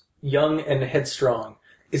was young and headstrong.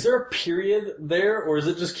 Is there a period there, or does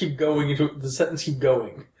it just keep going into the sentence keep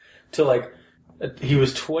going to like he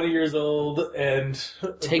was 20 years old and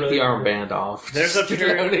Take the armband off. there's a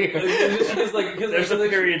period. There's a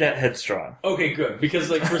period at headstrong. Okay, good. Because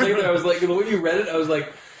like for a second there, I was like, when you read it, I was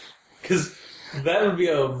like, because that would be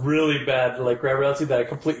a really bad like grammar reality that I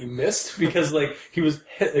completely missed. Because like he was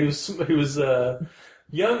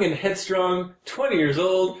young and headstrong, 20 years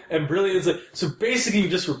old, and brilliant. Like, so basically, you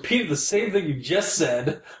just repeated the same thing you just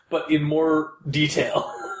said, but in more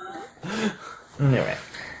detail. Anyway.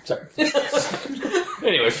 Sorry.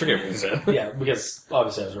 Anyways, forgive me, Zed. Yeah, because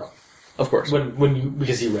obviously I was wrong. Of course.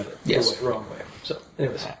 Because you read it Yes. the wrong way. So,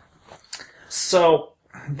 anyways. So,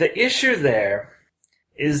 the issue there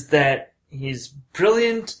is that he's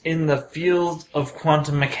brilliant in the field of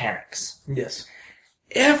quantum mechanics. Yes.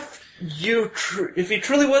 If he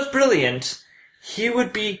truly was brilliant, he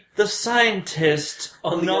would be the scientist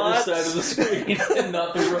On the not other side of the screen and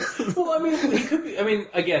not the wrong. Well, I mean, he could be. I mean,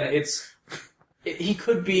 again, he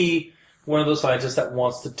could be one of those scientists that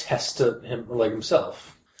wants to test him like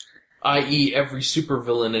himself. I.e., every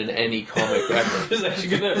supervillain in any comic ever. Is actually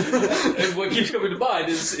gonna. And what keeps coming to mind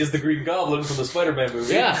is the Green Goblin from the Spider-Man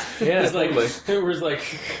movie. Yeah, It's like totally. it was like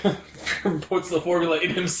puts the formula in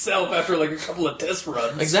himself after like a couple of test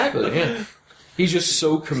runs. Exactly, yeah. He's just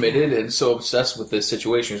so committed and so obsessed with this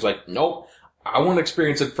situation. He's like, nope, I want to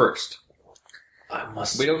experience it first.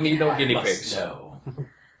 We don't need no guinea pigs. No.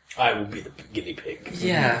 I will be the guinea pig.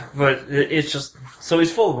 Yeah, but it's just... So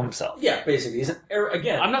he's full of himself. Yeah, basically. He's an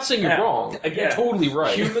again. I'm not saying you're wrong. Again, You're totally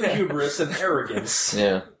right. Human hubris and arrogance.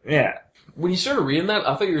 Yeah. Yeah. When you started reading that,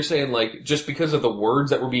 I thought you were saying, like, just because of the words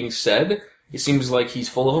that were being said, it seems like he's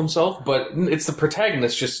full of himself, but it's the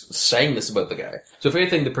protagonist just saying this about the guy. So if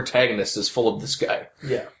anything, the protagonist is full of this guy.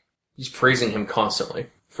 Yeah. He's praising him constantly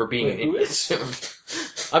for being an who idiot.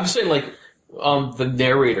 is? I'm just saying, like, the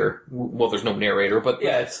narrator, well, there's no narrator, but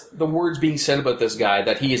Yeah, it's the words being said about this guy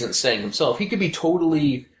that he isn't saying himself. He could be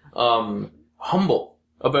totally humble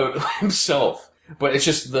about himself, but it's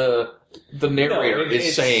just the narrator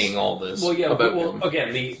is saying all this. Well, yeah. about Well, him.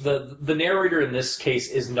 again, the narrator in this case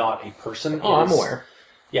is not a person. Oh, I'm It's- aware.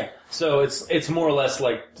 Yeah. So it's more or less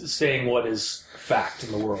like saying what is fact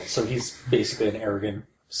in the world. So he's basically an arrogant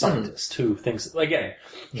scientist who thinks again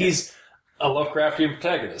he's a Lovecraftian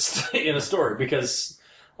protagonist in a story because.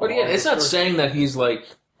 But again, it's not saying that he's like.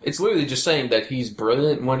 It's literally just saying that he's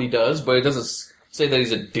brilliant in what he does, but it doesn't say that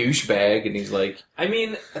he's a douchebag and he's like. I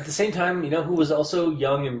mean, at the same time, you know who was also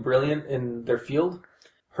young and brilliant in their field?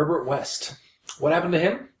 Herbert West. What happened to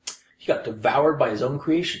him? He got devoured by his own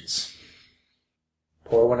creations.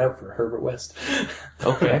 Pour one out for Herbert West.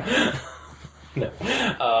 Okay. No.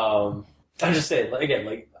 I'm just saying,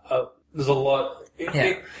 again, there's a lot.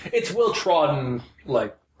 It's well trodden,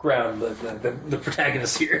 ground. The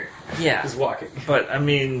protagonist here Yeah. is walking. But, I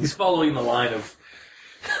mean... He's following the line of.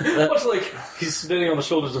 Much like he's standing on the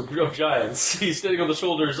shoulders of giants. He's standing on the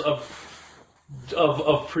shoulders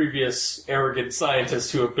of previous arrogant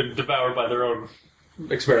scientists who have been devoured by their own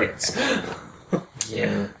experiments.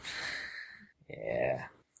 Yeah.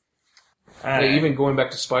 Yeah, even going back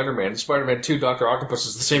to Spider-Man 2, Dr. Octopus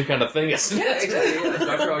is the same kind of thing, isn't it? Yeah, exactly. Yeah.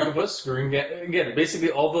 Dr. Octopus, again, basically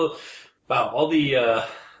all the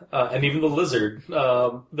and even the lizard,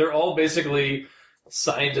 they're all basically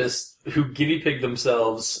scientists who guinea pig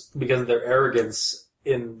themselves because of their arrogance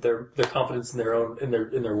in their confidence in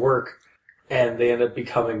their work, and they end up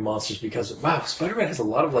becoming monsters because of, wow, Spider-Man has a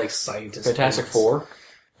lot of scientists. Fantastic Four,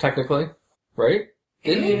 technically, right?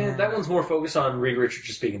 Yeah, that one's more focused on Reed Richards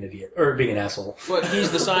just being an idiot or being an asshole. But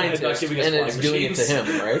he's the scientist, Not giving us and it's flying doing it to machines.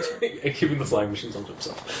 him, right? And giving the flying machines onto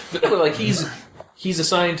himself. But he's a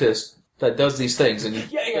scientist that does these things, and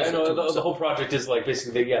Yeah. No, the whole project is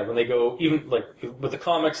basically when they go even with the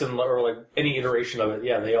comics or any iteration of it,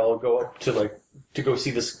 they all go up to to go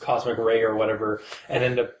see this cosmic ray or whatever, and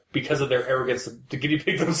end up, because of their arrogance to guinea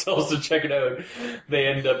pig themselves to check it out, they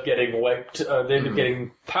end up getting wiped. They end up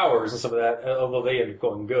getting powers and some of that, although they end up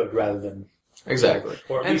going good rather than exactly.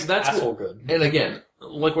 Or at least that's asshole good. And again,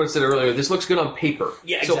 like what I said earlier, this looks good on paper.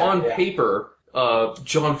 Yeah, exactly, so on paper,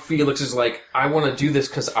 John Felix is like, I want to do this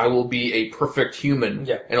because I will be a perfect human,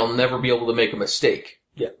 and I'll never be able to make a mistake.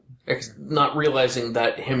 Yeah. Not realizing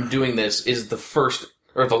that him doing this is the first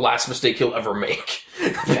or the last mistake he'll ever make.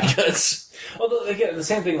 Because... Although, again, the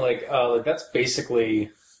same thing, like that's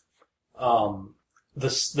basically the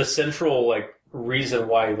central, like, reason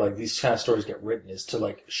why, like, these kind of stories get written is to,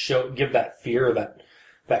 like, give that fear,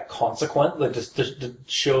 that consequence, like, just to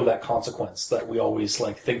show that consequence that we always,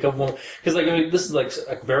 like, think of. Because, like, I mean, this is, like,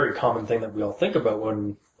 a very common thing that we all think about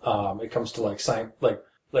when it comes to, like, science,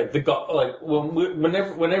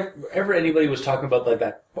 whenever anybody was talking about, like,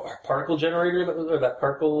 that particle generator or that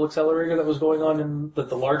particle accelerator that was going on in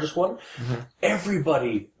the largest one,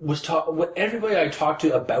 everybody I talked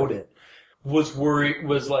to about it was worried,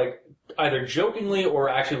 was like either jokingly or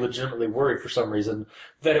actually legitimately worried for some reason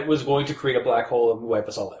that it was going to create a black hole and wipe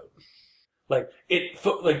us all out. Like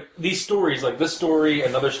these stories, like this story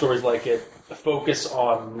and other stories like it, focus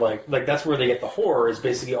on like that's where they get the horror, is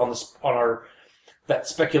basically on our that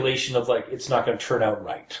speculation of, like, it's not going to turn out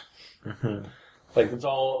right. Like, it's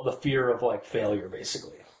all the fear of, like, failure,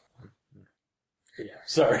 basically. Yeah,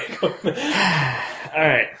 sorry.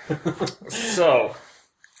 Alright. So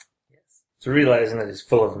realizing that he's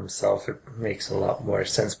full of himself, it makes a lot more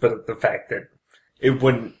sense. But the fact that it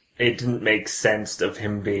didn't make sense of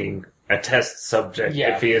him being a test subject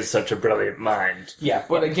if he is such a brilliant mind. Yeah.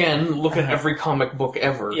 But again, look at every comic book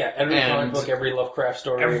ever. Yeah, every comic book, every Lovecraft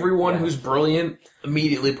story. Everyone who's brilliant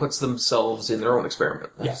immediately puts themselves in their own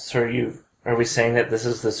experiment. Yeah. So are we saying that this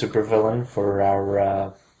is the supervillain for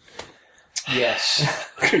our... Yes.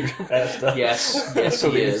 creepypasta? Yes,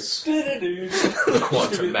 he is.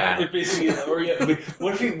 Quantum Man. Basically,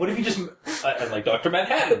 what if he just, and like Dr.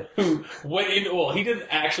 Manhattan, who went in, well, he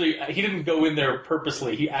didn't go in there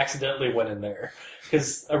purposely, he accidentally went in there.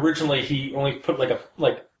 Because originally he only put like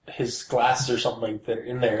his glasses or something like that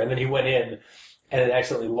in there, and then he went in, and it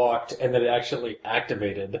accidentally locked, and then it actually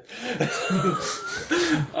activated. That's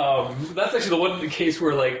actually the one case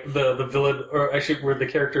where, like, the villain, or actually where the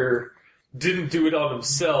character didn't do it on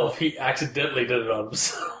himself, he accidentally did it on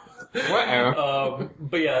himself. Wow.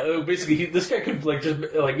 But yeah, basically, this guy could, like,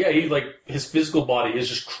 just, like, yeah, his physical body is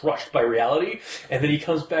just crushed by reality, and then he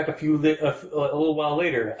comes back a little while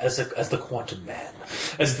later as the Quantum Man,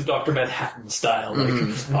 as the Dr. Manhattan style,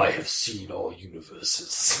 like, I have seen all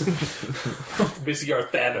universes. Basically, our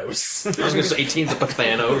Thanos. I was going to say, teams up with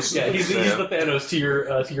Thanos. Yeah, he's the Thanos to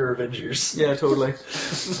your Avengers. Yeah, totally.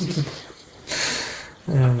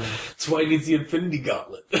 That's why he needs the Infinity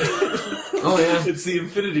Gauntlet. Oh, yeah. It's the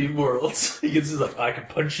Infinity World. He gets like, I can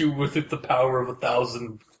punch you with the power of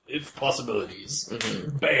 1,000 possibilities.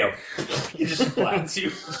 Mm-hmm. Bam! He just splats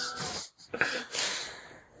you.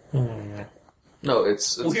 No,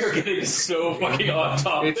 it's we are getting so fucking on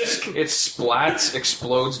topic. It splats,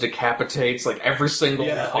 explodes, decapitates, like every single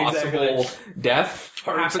possible death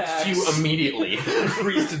happens to you immediately. You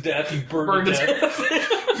freeze to death, you burn to death.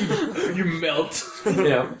 You melt.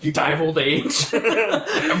 Yeah. You die of old age.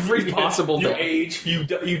 Every possible death. You age. You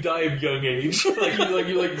die of young age. you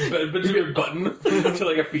bend your button to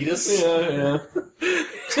like a fetus. Yeah.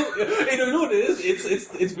 You know what it is?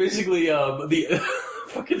 It's basically the.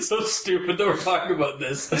 Fucking so stupid that we're talking about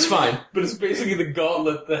this. It's fine, but it's basically the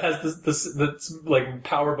gauntlet that has this that's like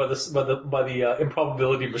powered by the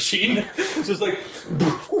improbability machine. So it's like,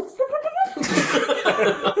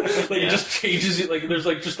 it just changes it. Like there's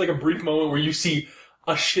like just like a brief moment where you see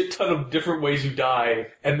a shit ton of different ways you die,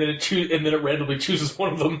 and then it randomly chooses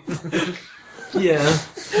one of them. Yeah,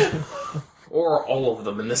 or all of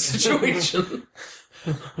them in this situation.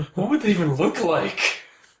 What would they even look like?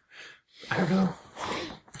 I don't know.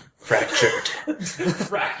 Fractured. You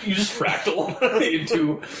just fractal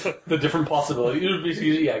into the different possibilities.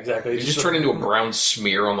 Yeah, exactly. You just turn into a brown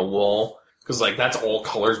smear on the wall. Because, like, that's all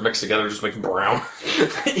colors mixed together just makes brown.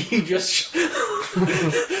 You just...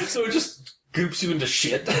 So it just goops you into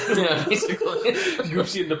shit. Yeah, basically.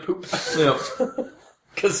 Goops you into poop. Yeah.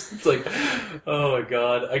 Because it's like, oh my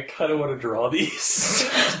god, I kind of want to draw these.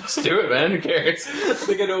 Let's do it, man. Who cares? I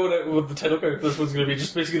think I know what the title card for this one's going to be.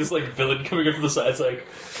 Just basically this like villain coming in from the side. It's like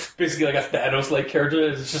basically like a Thanos-like character.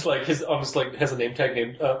 It's just like his almost like has a name tag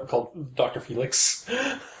named called Dr. Felix.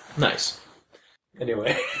 Nice.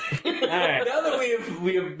 Anyway, right. Now that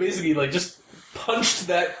we have basically like just punched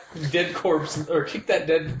that dead corpse or kicked that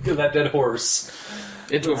dead horse.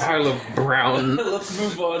 Into a pile of brown. Let's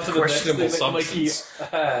move on to the next thing that Mikey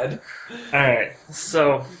had. Alright,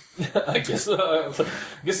 so... I guess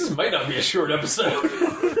this might not be a short episode.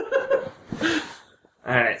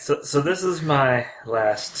 Alright, so this is my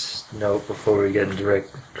last note before we get into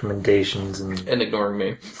recommendations and ignoring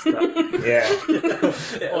me. stuff. Yeah.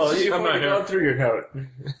 Well, you've I'm not already here. gone through your note.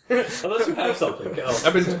 Unless you have something else.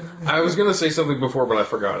 I was gonna say something before, but I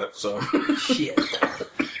forgot it, so. Shit.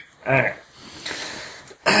 Alright.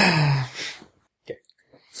 Okay.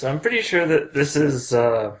 So I'm pretty sure that this is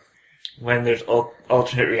when there's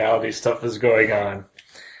alternate reality stuff is going on.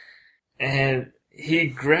 And he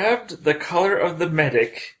grabbed the collar of the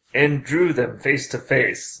medic and drew them face to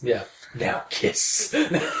face. Yeah. Now kiss.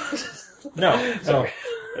 No.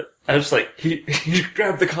 I was like, he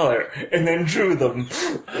grabbed the collar and then drew them.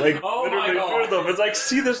 Like, Oh my literally God. drew them. It's like,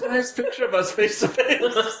 see this nice picture of us face to face?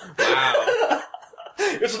 Wow.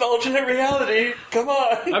 It's an alternate reality. Come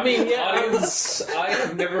on. I mean, yeah. Audience, I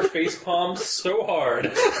have never facepalmed so hard.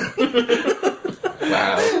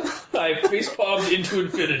 Wow. I facepalmed into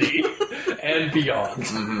infinity and beyond.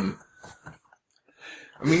 Mm-hmm.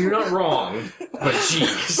 I mean, you're not wrong, but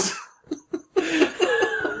jeez.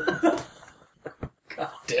 God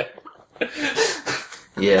damn.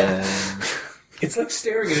 Yeah. It's like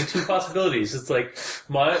staring into two possibilities. It's like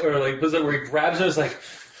was it where he grabs her? It's like,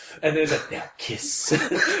 and then it's like, now kiss.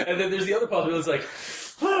 And then there's the other possibility. It's like,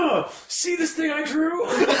 oh, see this thing I drew? Or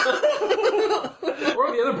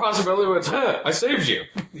the other possibility was, I saved you.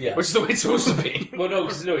 Yeah. Which is the way it's supposed to be. Well, no,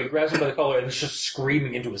 because he grabs him by the collar and it's just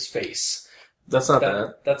screaming into his face. That's not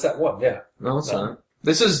that. That's that one. Yeah. No, it's No. not.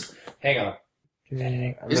 This is... Hang on.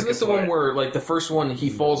 Isn't this the one where, like, the first one, he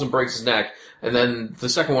falls and breaks his neck, and then the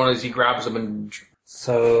second one is he grabs him and...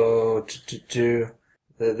 So,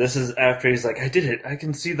 this is after he's like, I did it. I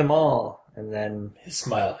can see them all. And then, His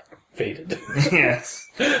smile faded. yes.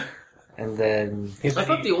 And then, I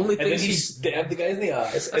thought the only And thing then he he's... stabbed the guy in the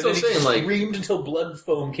eyes. That's and what then I'm saying, he like- screamed until blood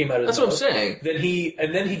foam came out of his That's what I'm mouth. saying.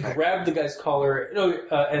 Then he grabbed the guy's collar.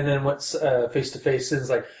 And then went face to face and was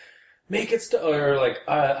like, "Make it stop," or like,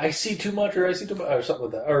 "I see too much," or "I see too much," or something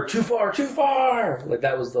like that, or "Too far, too far." Like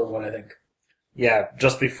that was the one, I think. yeah,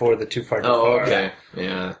 just before the too far, too Oh, far. okay.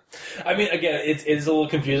 Yeah. I mean, again, it's a little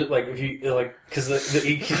confusing. Like if you like, because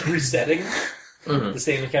he keeps resetting the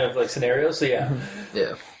same kind of like scenario. So yeah,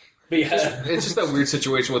 Yeah. but yeah. It's just that weird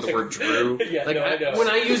situation with the word drew. Yeah, like, no, I know. when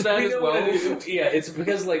I use that You as know well... what it is? Yeah, it's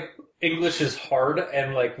because like English is hard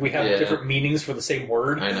and like we have Yeah. different meanings for the same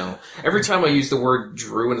word. I know. Every time I use the word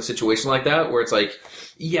drew in a situation like that, where it's like,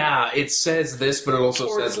 yeah, it says this, but it also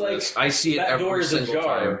Or says it's like, this. I see it that door every is a single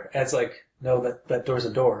jar. time. And it's like, no, that door's a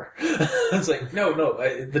door. It's like, no,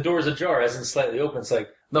 the door's ajar, as in slightly open. It's like,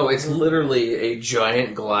 No, it's literally a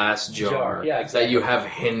giant glass jar, Yeah, exactly. that you have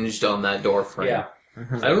hinged on that door frame. yeah,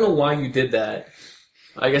 I don't know why you did that.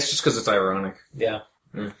 I guess just because it's ironic. yeah.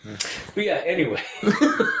 Mm-hmm. But yeah, anyway.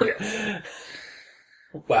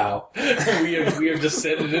 Wow. we have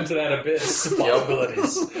descended into that abyss of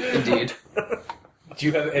possibilities. Indeed. Do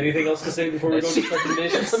you have anything else to say before we go to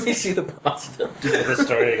recommendations? Let me see the positive. You got the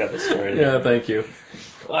story, I got the story. Yeah, thank you.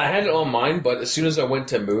 Well, I had it on mine, but as soon as I went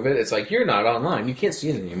to move it, it's like, you're not online. You can't see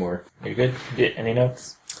it anymore. You good? Any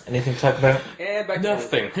notes? Anything to talk about? And back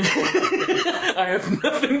Nothing. I have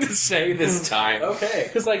nothing to say this time. Okay.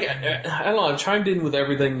 Because, like, I don't know, I've chimed in with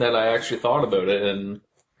everything that I actually thought about it, and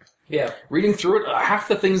Yeah. reading through it, half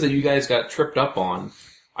the things that you guys got tripped up on,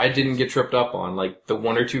 I didn't get tripped up on. Like, the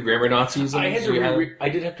one or two grammar Nazis. I had to I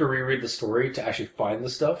did have to reread the story to actually find the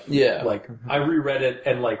stuff. Yeah. Like, I reread it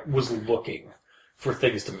and, like, was looking for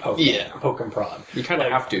things to poke. Yeah. Poke and prod. You kind of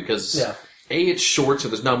Like, have to, because Yeah. A, it's short, so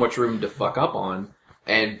there's not much room to fuck up on,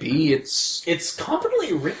 and B, it's... It's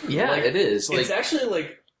competently written. Yeah, Like, it is. Like, It's actually,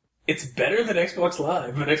 like, it's better than Xbox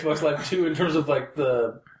Live, and Xbox Live 2 in terms of, like,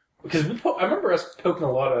 the... Because I remember us poking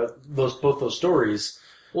a lot of both those stories.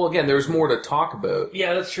 well, again, there's more to talk about.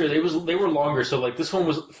 Yeah, that's true. They were longer, so, like, this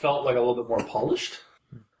one felt like a little bit more polished.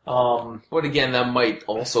 But again, that might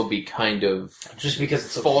also be kind of Just because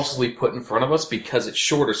it's falsely put in front of us because it's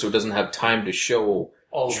shorter, so it doesn't have time to show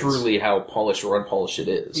all of its- truly how polished or unpolished it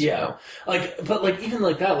is. you Yeah, know? but even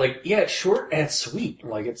like that, like, yeah, it's short and it's sweet,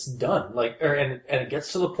 like it's done, like, and it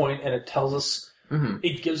gets to the point and it tells us,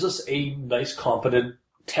 it gives us a nice, competent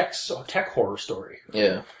tech horror story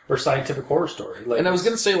Yeah. or scientific horror story. Like, And I was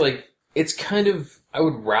gonna say, like, it's kind of, I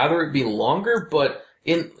would rather it be longer, but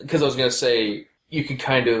because I was gonna say, you could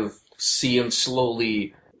kind of see him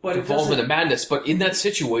slowly but evolve into madness. But in that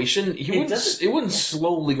situation, it wouldn't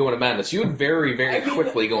slowly go into madness. You would very, very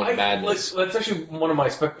quickly go into madness. Like, that's actually one of my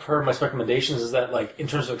part of my recommendations is that, like, in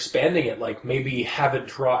terms of expanding it, like, maybe have it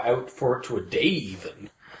draw out for it to a day even.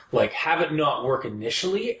 Like, have it not work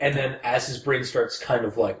initially, and then as his brain starts kind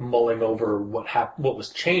of, like, mulling over what was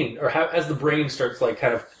changed, or as the brain starts, like,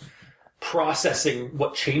 kind of processing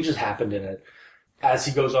what changes happened in it, as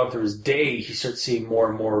he goes on through his day, he starts seeing more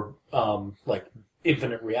and more, like,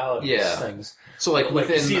 infinite reality things. So, like,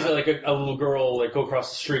 he sees, like, a little girl, like, go across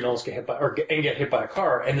the street and almost get hit by a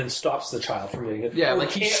car, and then stops the child from getting hit. Yeah,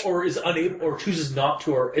 or is unable, or chooses not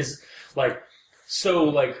to, or is, like, so,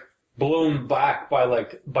 like, blown back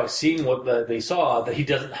by seeing what they saw that he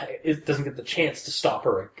doesn't get the chance to stop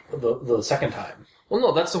her the second time. Well,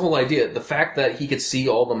 no, that's the whole idea. The fact that he could see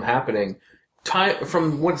all of them happening, time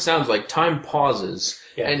from what it sounds like, time pauses,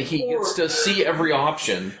 and he gets to see every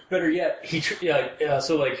option. Better yet,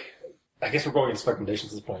 so like, I guess we're going into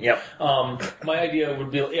recommendations at this point. Yep. My idea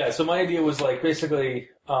would be So my idea was like basically,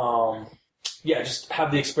 just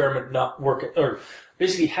have the experiment not work, or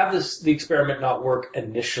basically have the experiment not work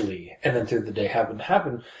initially, and then through the day happen.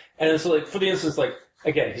 And then so, like, for the instance, like,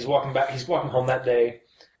 again, he's walking home that day,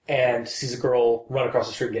 and sees a girl run across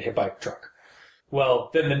the street and get hit by a truck. Well,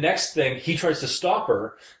 then the next thing, he tries to stop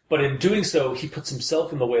her, but in doing so, he puts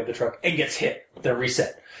himself in the way of the truck and gets hit. Then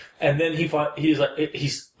reset. And then he's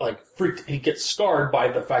freaked, he gets scarred by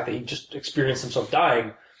the fact that he just experienced himself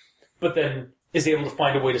dying, but then is able to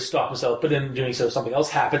find a way to stop himself, but in doing so, something else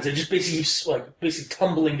happens, and just basically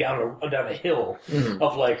tumbling down a hill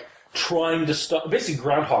of, like, trying to stop, basically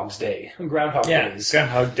Groundhog Day, the Groundhog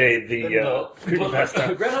Day,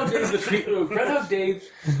 creepypasta. Groundhog Day,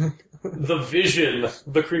 the Vision,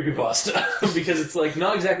 the creepypasta, because it's, like,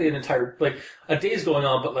 not exactly an entire, like, a day is going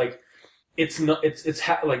on, but, like, it's not,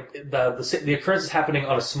 the occurrence is happening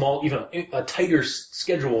on a small, even a tighter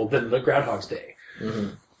schedule than the Groundhog's Day.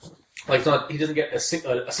 Mm-hmm. Like, he doesn't get a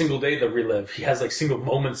single day to relive. He has, like, single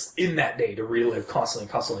moments in that day to relive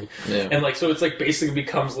constantly. Yeah. And, like, so it's, like, basically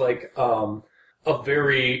becomes, like, a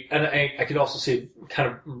very, and I could also see kind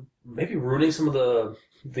of maybe ruining some of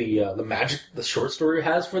the magic the short story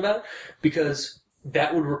has for that, because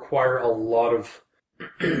that would require a lot of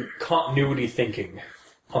continuity thinking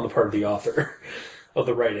on the part of the author of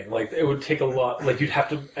the writing. Like, it would take a lot, like, you'd have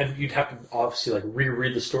to obviously, like,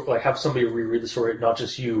 reread the story, like, have somebody reread the story, not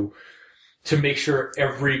just you, to make sure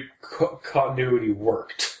every continuity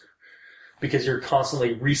worked. Because you're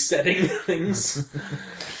constantly resetting things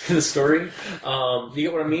in the story. You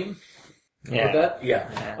get what I mean? Yeah. With that? Yeah.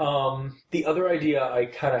 The other idea I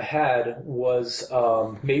kind of had was,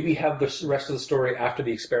 maybe have the rest of the story after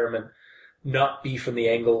the experiment not be from the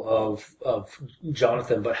angle of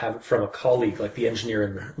Jonathan, but have it from a colleague, like the engineer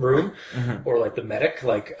in the room, or like the medic,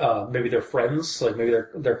 like maybe they're friends, like maybe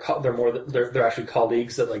they're actually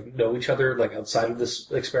colleagues that, like, know each other, like, outside of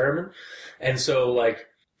this experiment, and so, like,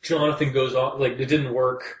 Jonathan goes on, like, it didn't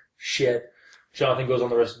work, shit. Jonathan goes on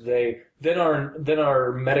the rest of the day. Then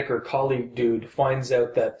our medic or colleague dude finds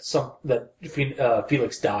out that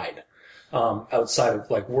Felix died. Outside of,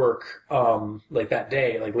 like, work, like, that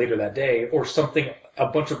day, like, later that day, or something, a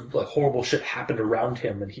bunch of, like, horrible shit happened around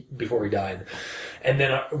him before he died. And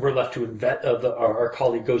then we're left to our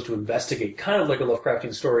colleague goes to investigate, kind of like a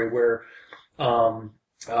Lovecraftian story where,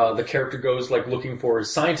 the character goes, like, looking for his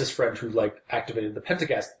scientist friend who, like, activated the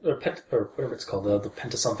pentagast, or whatever it's called, the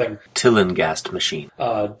penta something. Tillengast machine.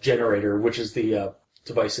 Generator, which is the,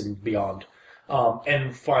 device in Beyond.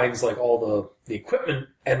 And finds, like, all the equipment,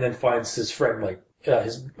 and then finds his friend, like,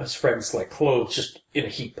 his friend's, like, clothes just in a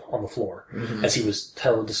heap on the floor, as he was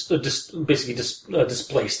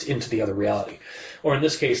displaced into the other reality. Or in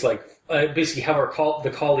this case, like, basically have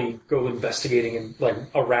the colleague go investigating and, like,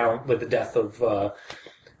 around, like, the death of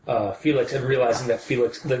Felix, and realizing that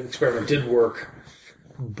the experiment did work,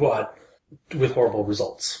 but with horrible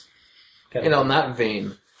results. And on that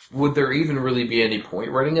vein, would there even really be any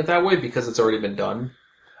point writing it that way, because it's already been done?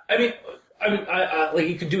 I mean, like,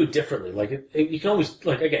 you could do it differently. Like, you can always,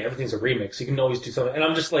 like, again, everything's a remix. You can always do something. And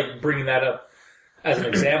I'm just, like, bringing that up as an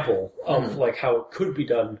example of, like, how it could be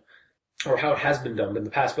done, or how it has been done in the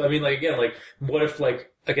past. But I mean, like, again, like, what if,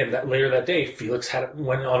 like, again, later that day, Felix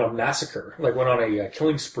went on a massacre, like, went on a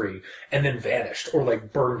killing spree, and then vanished, or,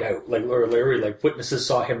 like, burned out. Like, literally, like, witnesses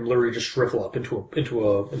saw him literally just shrivel up into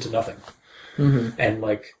nothing. Mm-hmm. And,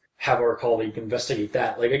 like, have our colleague investigate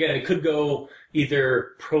that. Like, again, it could go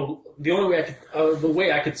either the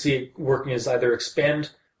way I could see it working is either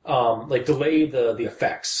expand, like, delay the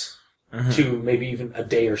effects to maybe even a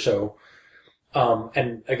day or so,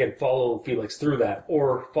 and again follow Felix through that,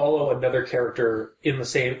 or follow another character in the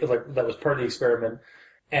same that was part of the experiment,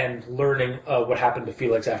 and learning what happened to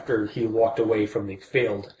Felix after he walked away from the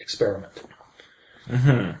failed experiment.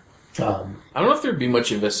 Mm-hmm. I don't know if there'd be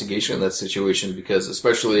much investigation in that situation, because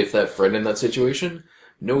especially if that friend in that situation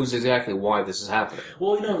knows exactly why this is happening.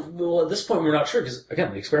 Well, at this point we're not sure because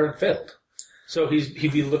again the experiment failed. So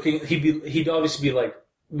he'd obviously be like,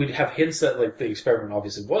 we'd have hints that like the experiment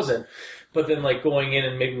obviously wasn't, but then like going in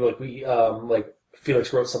and maybe like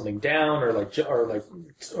Felix wrote something down or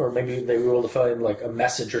maybe they were able to find like a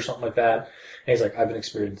message or something like that. And he's like, I've been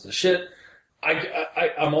experiencing this shit.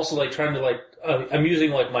 I'm also like trying to I'm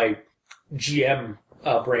using like my GM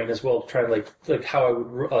brain as well to try to like how I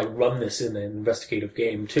would run this in an investigative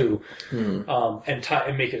game too,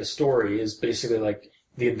 and make it a story is basically like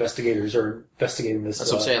the investigators are investigating this.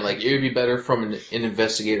 That's what I'm saying. Like it would be better from an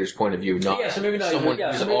investigator's point of view, not someone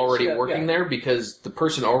who's already working there, because the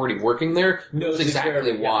person already working there knows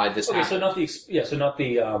exactly why this happened.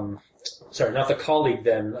 So not the colleague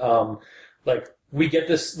then. Like we get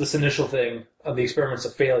this initial thing of the experiment's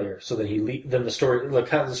a failure, so then then the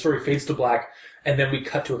story fades to black. And then we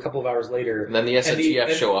cut to a couple of hours later. And then the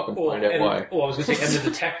SNTF show up and find out why. Well, I was going to say, and the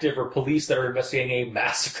detective or police that are investigating a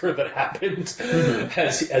massacre that happened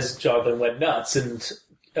as Jonathan went nuts and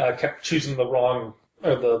kept choosing the wrong,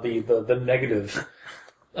 or the negative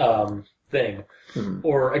thing. Mm-hmm.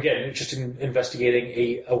 Or, again, just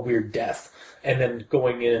investigating a weird death. And then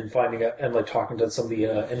going in and finding out, and like talking to some of the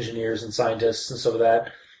engineers and scientists and stuff like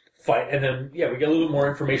that. And then, we get a little bit more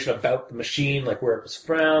information about the machine, like where it was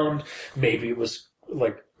found. Maybe it was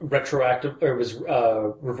like retroactive, or it was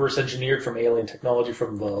reverse engineered from alien technology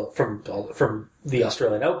from the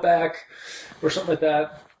Australian outback, or something like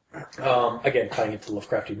that. Again, tying it to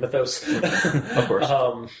Lovecraftian mythos, of course.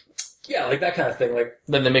 Like that kind of thing. Like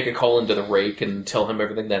then they make a call into the rake and tell him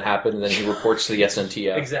everything that happened, and then he reports to the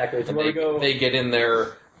SNTF. Exactly. And they get in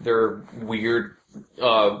their weird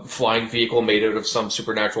flying vehicle made out of some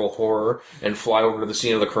supernatural horror and fly over to the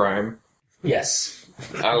scene of the crime. Yes.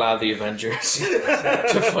 Allow the Avengers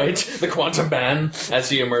to fight the Quantum Man as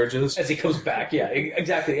he emerges. As he comes back, yeah,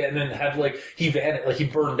 exactly. And then have he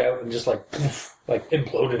burned out and just poof,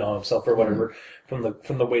 imploded on himself or whatever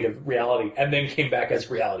from the weight of reality, and then came back as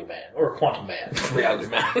Reality Man or Quantum Man. Reality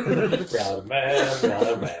Man. Reality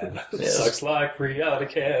Man. Yes. Sucks like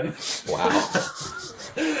reality can. Wow.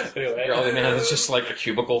 Anyway. Reality Man is just like a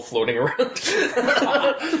cubicle floating around.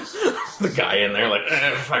 The guy in there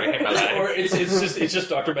fucking hate my life. Or it's just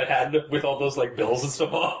Dr. Manhattan with all those bills and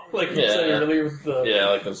stuff on. Like you said earlier with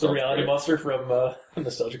the reality monster from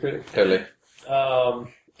Nostalgia Critic. Totally.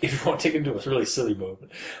 If you want to take it into a really silly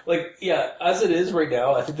moment. As it is right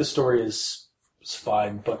now, I think the story is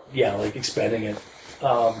fine, but expanding it.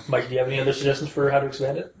 Mike, do you have any other suggestions for how to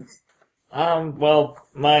expand it? Well,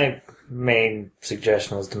 my main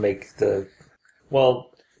suggestion was to make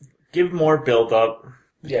give more build-up,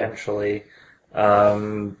 potentially.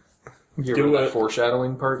 Do a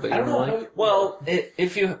foreshadowing part that you don't like? Well,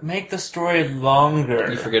 if you make the story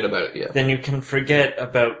longer... You forget about it, then you can forget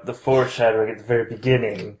about the foreshadowing at the very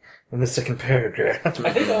beginning in the second paragraph.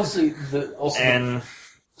 I think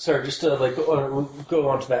sorry, just to go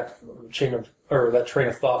on to that train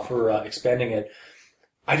of thought for expanding it.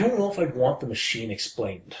 I don't know if I'd want the machine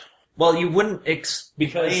explained. Well, you wouldn't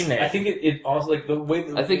explain it. I think it also the way.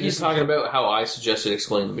 I think he's talking about how I suggested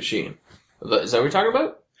explain the machine. Is that what you're talking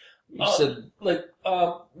about? You said what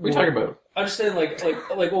are you talking about? I'm just saying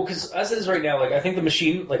because as it is right now, I think the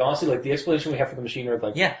machine, honestly, the explanation we have for the machine, or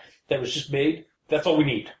that was just made. That's all we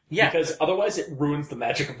need. Yeah. Because otherwise it ruins the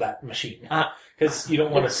magic of that machine. Because you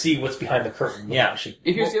don't want to see what's behind the curtain. With that machine.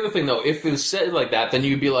 Here's the other thing, though. If it was said like that, then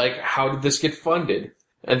you'd be like, how did this get funded?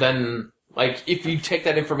 And then, if you take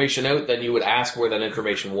that information out, then you would ask where that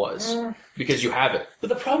information was. Because you have it. But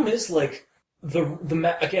the problem is, this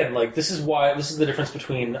is the difference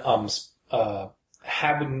between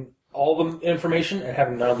having all the information and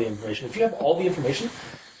having none of the information. If you have all the information,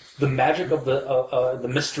 the magic of the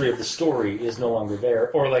mystery of the story is no longer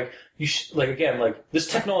there. Or this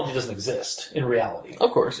technology doesn't exist in reality.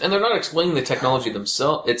 Of course, and they're not explaining the technology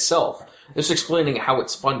itself. They're just explaining how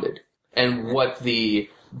it's funded and what the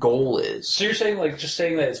goal is. So you're saying just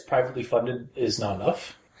saying that it's privately funded is not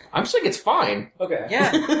enough? I'm saying it's fine. Okay.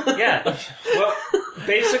 Yeah. Well,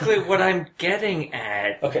 basically what I'm getting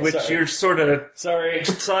at, you're sort of side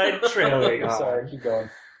trailing on. Sorry, keep going.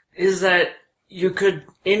 Is that you could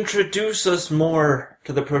introduce us more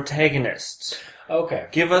to the protagonist. Okay.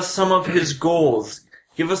 Give us some of his goals.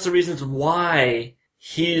 Give us the reasons why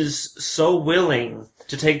he's so willing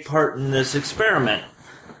to take part in this experiment.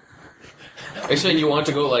 Are you saying you want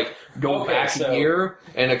to go Okay, back so- a year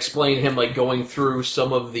and explain him going through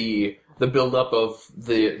some of the build up of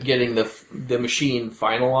getting the machine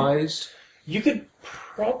finalized? You could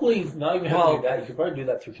probably not even have to do that. You could probably do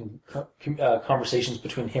that through conversations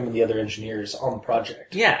between him and the other engineers on the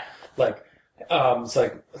project. Yeah. Like, it's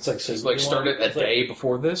like so. Start it a day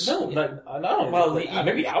before this? No, Well,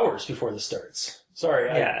 maybe hours before this starts. Sorry,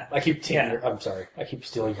 Yeah. I keep taking Yeah. I'm sorry. I keep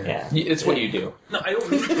stealing your. Yeah. It's what you do. No, I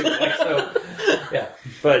don't mean to. So, yeah.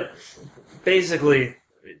 But basically,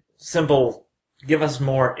 simple. Give us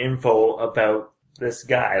more info about this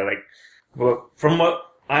guy. From what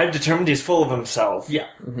I've determined, he's full of himself. Yeah.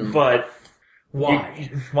 But Why?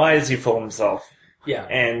 why is he full of himself? Yeah.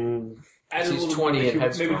 And Add a He's little 20 more and human-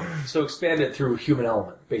 headstrong. maybe so expand it through human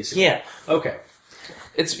element, basically. yeah, Okay.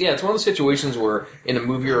 It's one of those situations where in a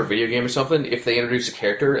movie or a video game or something, if they introduce a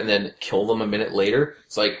character and then kill them a minute later,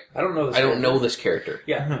 it's like I don't know this. I don't character. know this character.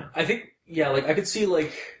 Yeah, I think I could see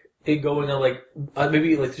it going to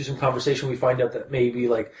maybe through some conversation we find out that maybe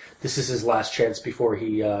this is his last chance before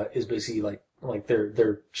he is basically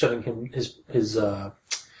they're shutting him his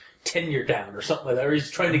tenure down or something like that, or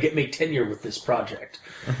he's trying to make tenure with this project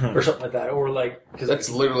or something like that, or because That's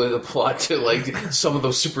literally the plot to some of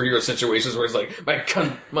those superhero situations where it's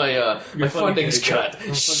my funding's cut.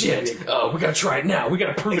 Shit! We gotta try it now. We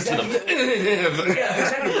gotta prove it to them. yeah,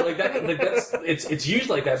 exactly. That's it's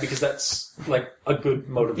used like that because that's a good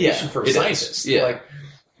motivation Yeah, for it is. scientists. Yeah.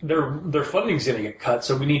 Their funding's going to get cut,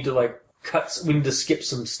 so we need to we need to skip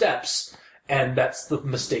some steps, and that's the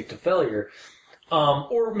mistake to failure.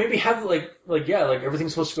 Or maybe have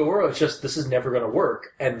everything's supposed to go well. It's just this is never going to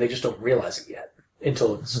work, and they just don't realize it yet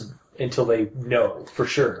until they know for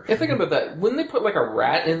sure. Yeah, thinking about that, wouldn't they put a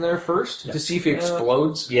rat in there first to see if he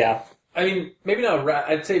explodes? yeah. I mean, maybe not a rat.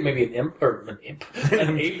 I'd say maybe an ape.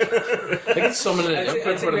 I could summon an imp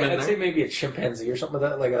and put him in I'd say there. maybe a chimpanzee or something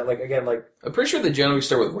like that. I'm pretty sure they generally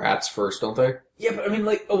start with rats first, don't they? Yeah, but I mean,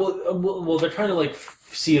 well, they're trying to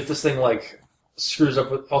see if this thing screws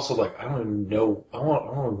up with. Also, I don't even know. I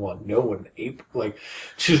don't even want to know what an ape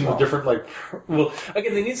choosing a different Well,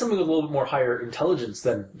 again, they need something with a little bit more higher intelligence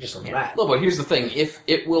than just a rat. No, but here's the thing: if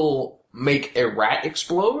it will make a rat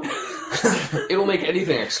explode, it'll make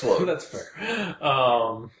anything explode. That's fair.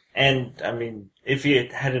 And I mean, if you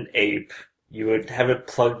had an ape, you would have it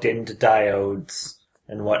plugged into diodes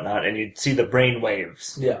and whatnot, and you'd see the brain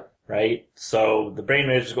waves, Yeah, right? So the brain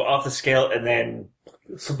waves go off the scale, and then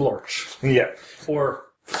sublorch yeah, or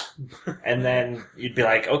and then you'd be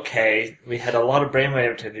like, okay, we had a lot of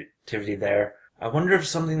brainwave activity there. I wonder if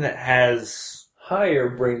something that has higher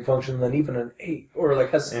brain function than even an ape, or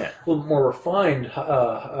has a little more refined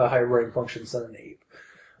higher brain functions than an ape.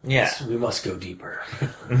 yeah. So we must go deeper.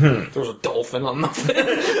 There's a dolphin on the thing.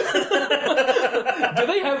 Do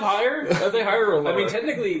they have higher? Are they higher or lower? I mean,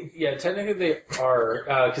 technically they are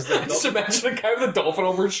because just imagine a guy with a dolphin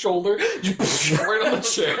over his shoulder, just right on the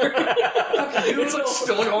chair. It's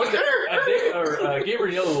still going there.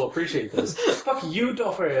 Gabriel will appreciate this. Fuck you,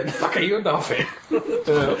 dolphin. Fuck are you a dolphin?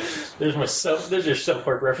 There's your South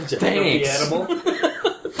Park reference. Thanks. The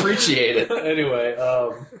animal. Appreciate it. Anyway,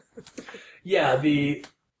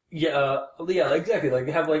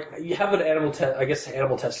 exactly. You have an animal test. I guess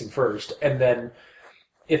animal testing first, and then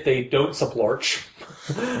if they don't sublorch,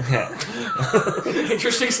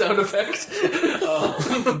 Interesting sound effect.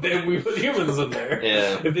 then we put humans in there.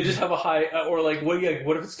 Yeah. If they just have a high,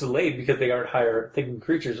 what if it's delayed because they aren't higher thinking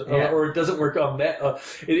creatures, Yeah. or it doesn't work on them?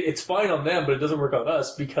 It's fine on them, but it doesn't work on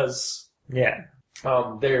us because Yeah.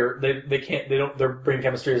 their brain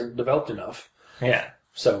chemistry isn't developed enough. Yeah.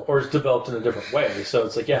 So, or it's developed in a different way. So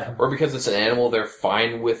it's Or because it's an animal, they're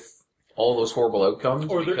fine with all those horrible outcomes.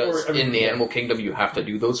 Or they're- because or, I mean, in the yeah. animal kingdom, you have to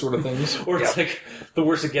do those sort of things. or it's the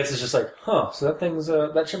worst it gets is just so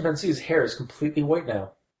that chimpanzee's hair is completely white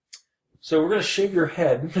now. So we're going to shave your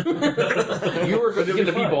head. You are going to be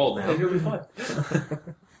fine. bald now. And you'll be fine.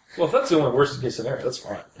 Well, if that's the only worst case scenario, that's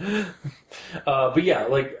fine. But yeah,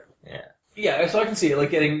 yeah. So I can see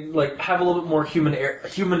it getting have a little bit more human,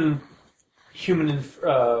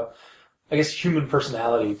 I guess human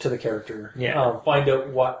personality to the character. Yeah. Find out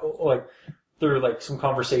what through some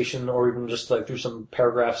conversation or even just through some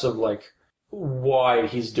paragraphs of why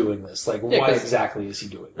he's doing this. Why 'cause exactly is he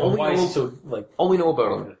doing it? all we Why is know- he so All we know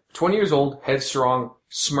about him: 20 years old, headstrong,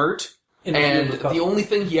 smirt, in the field and of the cosmos? only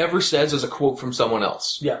thing he ever says is a quote from someone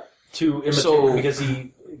else. Yeah, to imitate So-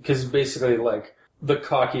 because basically the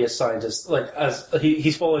cockiest scientist, as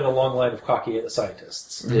he's following a long line of cocky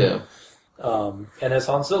scientists. Yeah. And as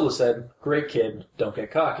Han Solo said, "Great kid, don't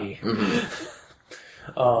get cocky."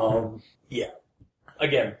 Mm-hmm. Yeah.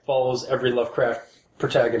 Again, follows every Lovecraft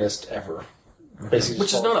protagonist ever. Basically,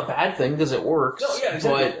 Which is not a bad thing because it works. No, yeah,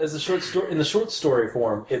 exactly. But As a short story, in the short story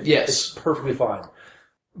form, it's perfectly fine.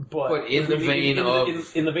 But in the vein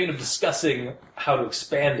in the vein of discussing how to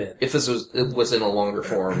expand it, if it was in a longer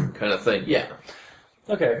form kind of thing, yeah.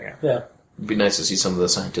 Okay, yeah. It'd be nice to see some of the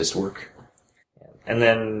scientist work. And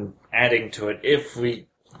then adding to it, if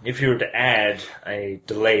you were to add a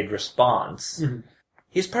delayed response,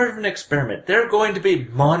 he's part of an experiment. They're going to be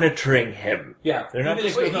monitoring him. Yeah. They're not.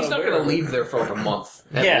 He's not going to leave there for like a month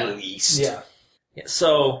at least. Yeah.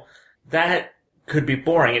 So that could be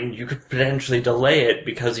boring, and you could potentially delay it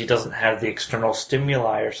because he doesn't have the external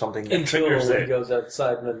stimuli or something that triggers Until it. he goes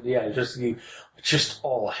outside, and then just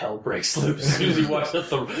all hell breaks loose as soon as he walks up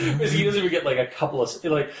the. Because he doesn't even get like a couple of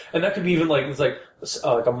and that could be even like it's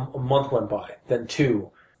like a month went by, then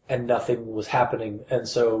 2, and nothing was happening, and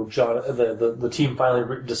so the team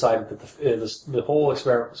finally decided that the whole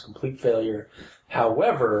experiment was a complete failure.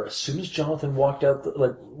 However, as soon as Jonathan walked out,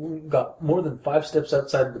 got more than 5 steps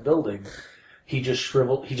outside of the building, he just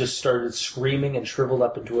shriveled. He just started screaming and shriveled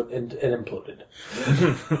up into it and imploded.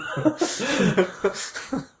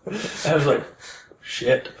 I was like,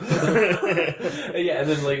 shit. Yeah, and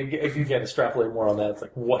then if you can extrapolate more on that, it's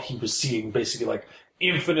like what he was seeing, basically like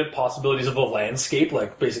infinite possibilities of a landscape,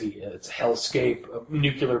 like basically it's hellscape,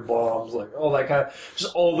 nuclear bombs, like all that kind of,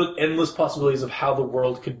 just all the endless possibilities of how the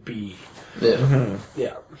world could be. Yeah.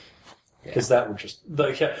 Yeah. Because that would just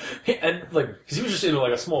because he was just in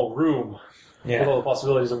like a small room. Yeah. With all the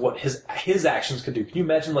possibilities of what his actions could do. Can you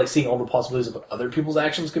imagine seeing all the possibilities of what other people's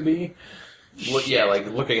actions could be? Yeah, like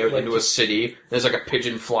looking out into a city, there's like a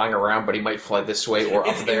pigeon flying around, but he might fly this way or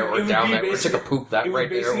up there or down there. Or it's like a poop that right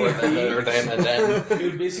there or then and then. It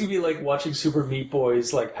would basically be like watching Super Meat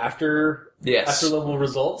Boys after level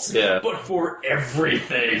results. Yeah. But for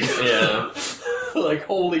everything. Yeah. Like,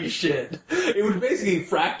 holy shit. It would basically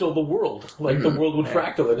fractal the world. Like, the world would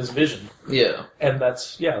fractal in his vision. Yeah. And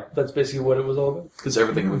that's basically what it was all about. Because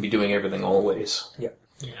everything would be doing everything always. Yeah.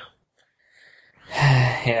 Yeah.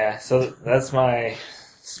 Yeah, so that's my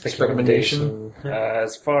speculation.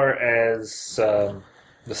 As far as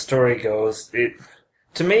the story goes,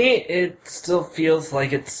 to me, it still feels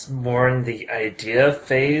like it's more in the idea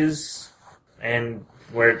phase, and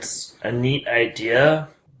where it's a neat idea,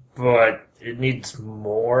 but it needs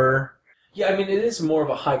more. Yeah, I mean, it is more of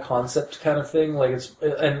a high concept kind of thing.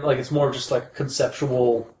 It's more just like a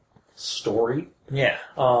conceptual story. Yeah.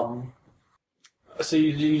 So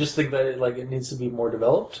you just think that it needs to be more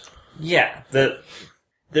developed? Yeah.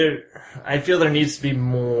 I feel there needs to be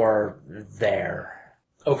more there.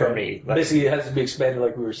 Okay. For me. Basically, it has to be expanded,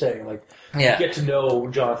 like we were saying. Get to know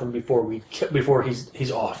Jonathan before he's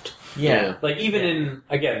offed. Yeah. In,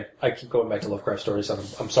 again, I keep going back to Lovecraft stories, so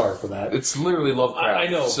I'm sorry for that. It's literally Lovecraft. I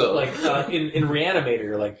know, so. but in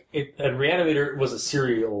Reanimator, and Reanimator was a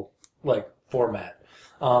serial, format.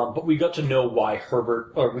 But we got to know why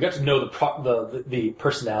we got to know the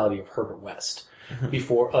personality of Herbert West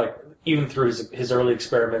before, even through his early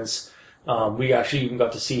experiments. We actually even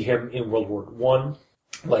got to see him in World War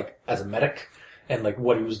I, as a medic, and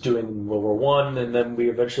what he was doing in World War I. And then we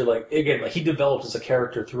eventually, he developed as a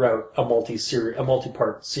character throughout a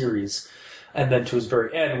multi-part series, and then to his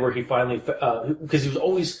very end, where he finally, because he was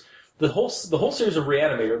always. The whole series of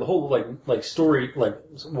Reanimator, the whole story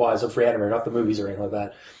wise of Reanimator, not the movies or anything like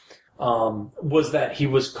that, was that he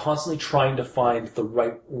was constantly trying to find the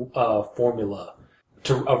right formula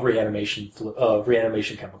of reanimation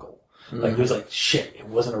chemical. He was like, shit, it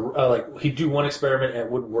wasn't he'd do one experiment and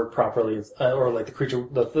it wouldn't work properly, the creature.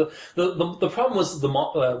 The problem was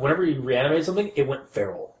whenever he reanimated something, it went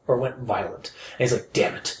feral or went violent, and he's like,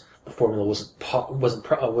 damn it. The formula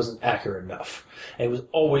wasn't accurate enough, and he was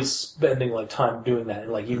always spending time doing that,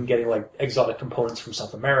 and even getting exotic components from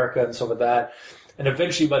South America and stuff like that. And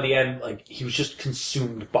eventually, by the end, he was just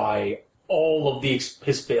consumed by all of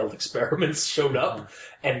his failed experiments. Showed up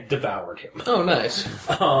and devoured him. Oh, nice.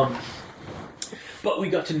 But we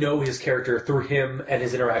got to know his character through him and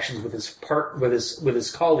his interactions with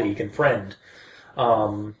his colleague and friend.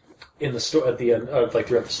 In the story at the end,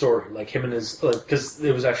 throughout the story, him and his, because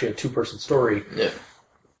it was actually a 2-person story. Yeah.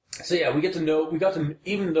 So yeah, we got to,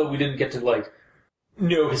 even though we didn't get to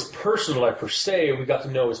know his personal life per se, we got to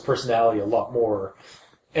know his personality a lot more.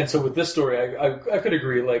 And so with this story, I could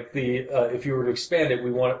agree. If you were to expand it,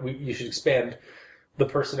 you should expand the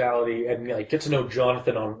personality and get to know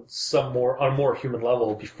Jonathan on a more human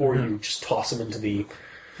level before you just toss him into the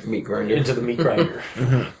meat grinder.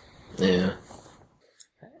 Yeah.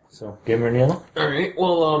 So, Gamer Neil? Alright,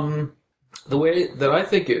 well, the way that I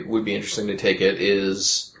think it would be interesting to take it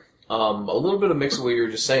is a little bit of mix of what you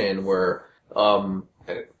were just saying, where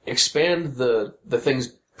expand the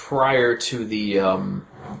things prior to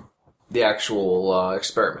the actual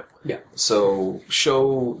experiment. Yeah. So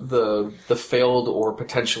show the failed or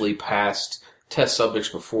potentially passed test subjects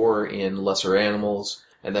before in lesser animals,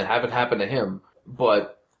 and then have it happen to him.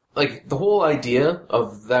 But like the whole idea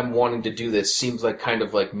of them wanting to do this seems like kind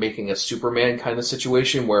of like making a Superman kind of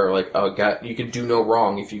situation where like, oh God, you can do no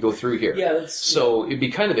wrong if you go through here. Yeah. It'd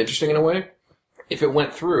be kind of interesting in a way if it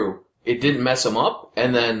went through. It didn't mess him up,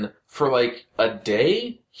 and then for like a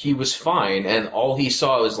day he was fine, and all he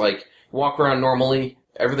saw was like walk around normally,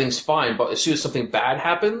 everything's fine. But as soon as something bad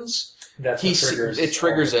happens, it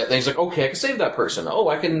triggers it. And he's like, okay, I can save that person. Oh,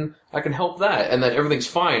 I can help that, and then everything's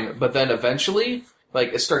fine. But then eventually,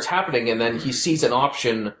 like, it starts happening, and then he sees an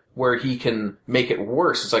option where he can make it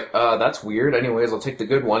worse. It's like, that's weird. Anyways, I'll take the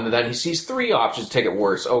good one. And then he sees 3 options to take it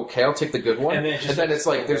worse. Okay, I'll take the good one. And then it's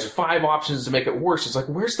like, there's 5 options to make it worse. It's like,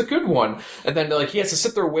 where's the good one? And then, like, he has to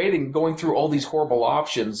sit there waiting, going through all these horrible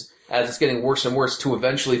options as it's getting worse and worse to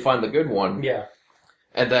eventually find the good one. Yeah.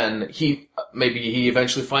 And then he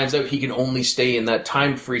eventually finds out he can only stay in that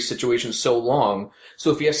time-free situation so long.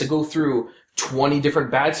 So if he has to go through 20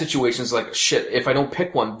 different bad situations, like, shit, if I don't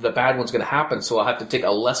pick one, the bad one's gonna happen, so I'll have to take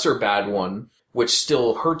a lesser bad one, which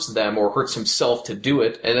still hurts them or hurts himself to do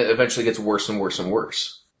it, and it eventually gets worse and worse and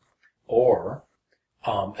worse. Or,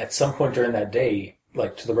 at some point during that day,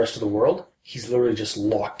 like, to the rest of the world, he's literally just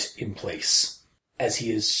locked in place as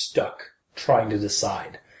he is stuck trying to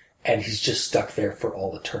decide. And he's just stuck there for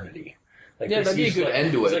all eternity. Like, yeah, that'd be a good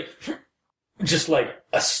end to it. Just like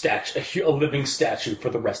a living statue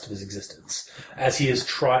for the rest of his existence. As he is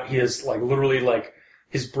like literally like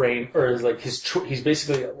his brain, or like he's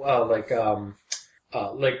basically like a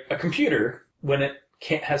computer when it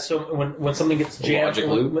can't when something gets jammed. Logic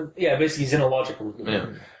loop. Basically he's in a logic loop. Yeah.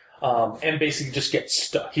 And basically just gets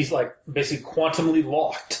stuck. He's like basically quantumly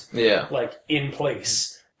locked. Yeah. Like in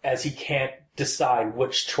place as he can't decide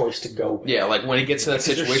which choice to go with. Yeah, like when he gets to that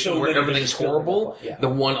situation where everything's horrible, yeah. The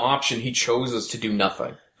one option he chose is to do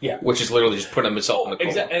nothing. Yeah. Which is literally just put himself in a coma.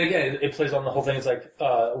 Exactly. And again, it plays on the whole thing. It's like,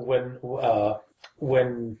 when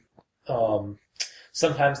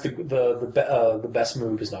sometimes the best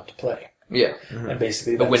move is not to play. Yeah. Mm-hmm. And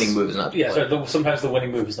basically the winning move is not to play. Yeah, sometimes the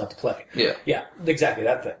winning move is not to play. Yeah. Yeah, exactly,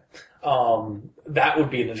 that thing. That would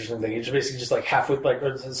be an interesting thing. It's basically just like halfway, like,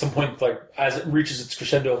 or at some point, like, as it reaches its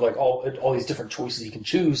crescendo of like all these different choices you can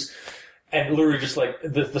choose, and literally just like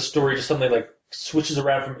the story just suddenly like switches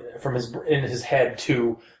around from his head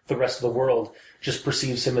to the rest of the world, just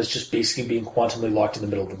perceives him as just basically being quantumly locked in the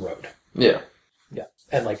middle of the road. Yeah. Yeah.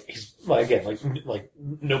 And like he's like again like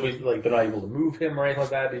nobody, like they're not able to move him or anything like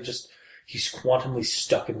that. He's quantumly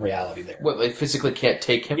stuck in reality there. What, they physically can't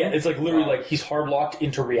take him? Yeah, it's like literally like he's hard locked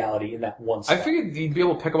into reality in that one spot. I figured you'd be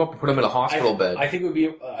able to pick him up and put him in a hospital bed. I think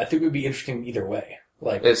it would be interesting either way.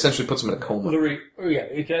 Like, it essentially puts him in a coma. Literally, yeah,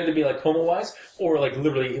 it can either be like coma wise, or like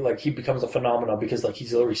literally like he becomes a phenomenon because like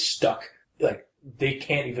he's literally stuck. Like they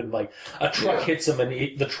can't even like a truck hits him and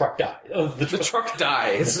the truck dies. The truck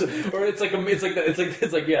dies, or it's like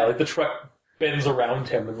the truck bends around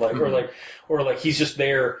him and like or like he's just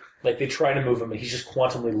there. Like they try to move him, and he's just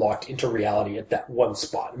quantumly locked into reality at that one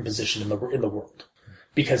spot and position in the world,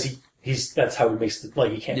 because he's that's how he makes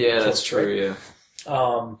he can't. Yeah, that's true. Right? Yeah.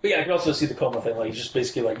 But yeah, I can also see the coma thing. Like he's just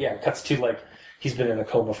basically like it cuts to like he's been in a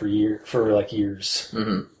coma for years.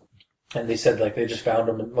 Mm-hmm. And they said like they just found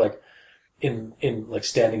him in like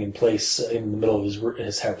standing in place in the middle of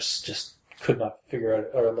his house, just could not figure out,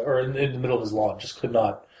 or in the middle of his lawn, just could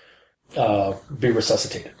not be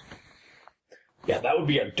resuscitated. Yeah, that would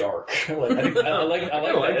be a dark. Like, I like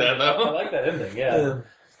that though. I like that ending. Yeah.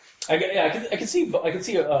 I can see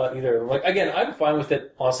either. Like again, I'm fine with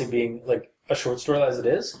it honestly being like a short story as it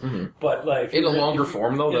is, but like in a longer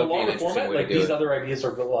form though, in a longer format, like these other ideas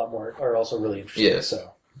are also really interesting. Yeah.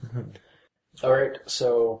 So, all right.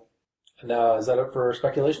 So now is that up for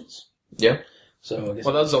speculations? Yeah. So I guess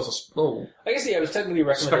that was also. I guess it was technically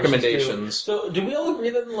recommendations. So do we all agree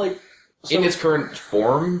that in its current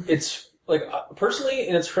form, it's. Like, personally,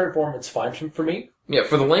 in its current form, it's fine for me. Yeah,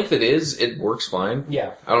 for the length it is, it works fine.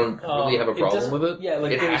 Yeah. I don't really have a problem with it. Yeah,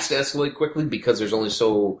 like it has to escalate quickly because there's only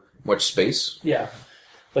so much space. Yeah.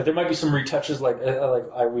 Like, there might be some retouches,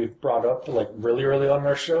 we've brought up, like, really early on in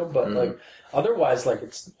our show, but, like, otherwise, like,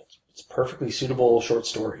 it's perfectly suitable short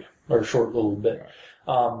story, or short little bit.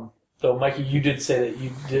 Though, Mikey, you did say that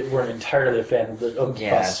you weren't entirely a fan of the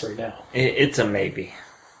process right now. It's a maybe.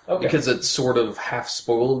 Okay. Because it sort of half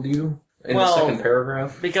spoiled you in the second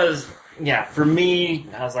paragraph? Because, for me,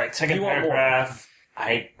 I was like, second paragraph,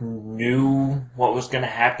 I knew what was going to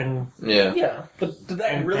happen. Yeah. Yeah, but did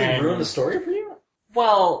that really ruin the story for you?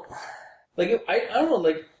 Well, Like, I don't know,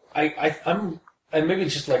 like, and maybe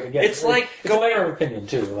it's just like, again, It's like it's a matter of opinion,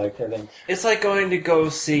 too, like, I think. it's like going to go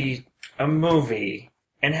see a movie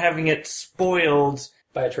and having it spoiled,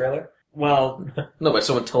 By a trailer? well, No, by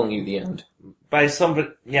someone telling you the end. by somebody,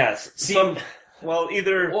 yes. See-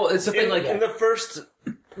 Either... Well, it's the thing, like... in the first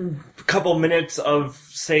couple minutes of,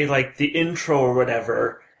 say, like, the intro or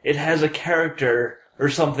whatever, it has a character or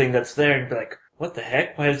something that's there, and be like, what the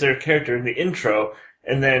heck? Why is there a character in the intro?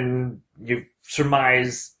 And then you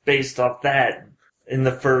surmise, based off that, in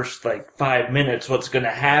the first, 5 minutes what's going to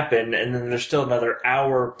happen, and then there's still another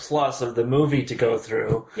hour plus of the movie to go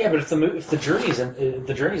through. Yeah, but if the journey's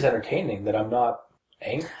entertaining, then I'm not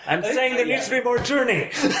angry. I'm saying there needs to be more journey!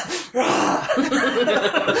 Okay,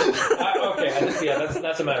 I think,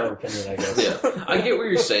 that's a matter of opinion, I guess. Yeah, I get what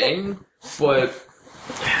you're saying, but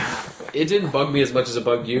it didn't bug me as much as it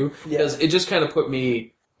bugged you, because it just kind of put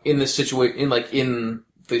me in this situation, in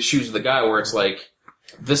the shoes of the guy, where it's like,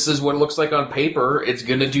 this is what it looks like on paper, it's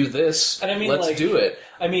gonna do this, And I mean, let's do it.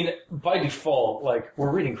 I mean, by default,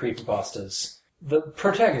 we're reading creepypastas. The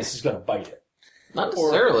protagonist is going to bite it. Not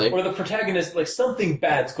necessarily. Or the protagonist, something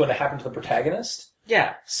bad's going to happen to the protagonist.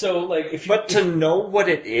 Yeah. So, if you... But to know what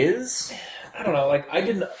it is? I don't know, I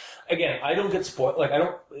didn't... Again, I don't get spoiled.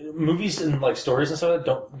 Movies and, stories and stuff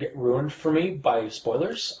don't get ruined for me by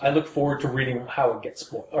spoilers. I look forward to reading how it gets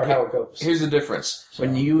spoiled, or how it goes. Here's the difference.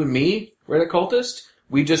 When you and me read Occultist,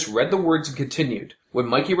 we just read the words and continued. When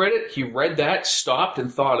Mikey read it, he read that, stopped,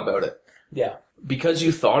 and thought about it. Yeah. Because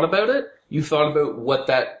you thought about it, you thought about what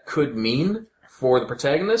that could mean for the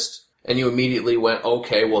protagonist, and you immediately went,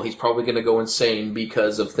 okay, well, he's probably going to go insane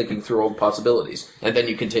because of thinking through all the possibilities. And then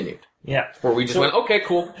you continued. Yeah. Where we just went, okay,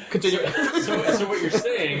 cool, continue. So what you're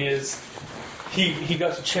saying is he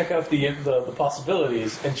got to check out the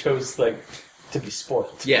possibilities and chose, to be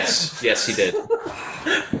spoiled. Yes, he did.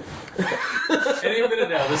 Any minute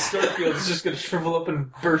now, this story field is just going to shrivel up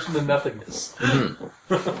and burst into nothingness.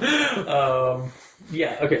 Mm-hmm.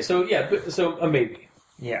 Yeah, okay, so a maybe.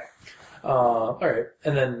 Yeah. Alright,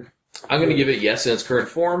 and then... I'm going to give it yes in its current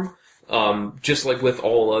form. Just like with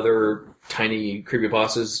all other tiny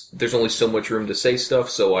creepypastas, there's only so much room to say stuff,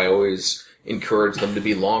 so I always encourage them to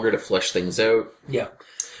be longer to flesh things out. Yeah.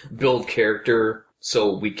 Build character,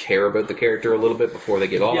 so we care about the character a little bit before they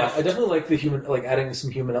get off. Yeah, I definitely like the human, adding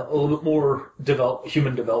some human, a little bit more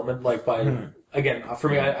human development, by... Again, for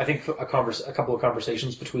me, I think a couple of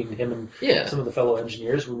conversations between him and some of the fellow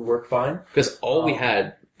engineers would work fine. Because all we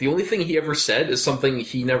had, the only thing he ever said is something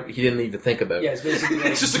he didn't even think about. Yeah, it's basically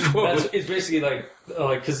it's just a quote. It's basically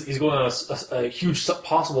because he's going on a huge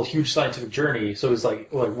scientific journey. So he's like,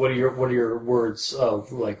 what are your words of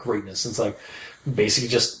greatness? And it's basically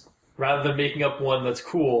just rather than making up one that's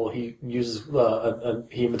cool, he uses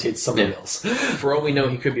he imitates somebody else. For all we know,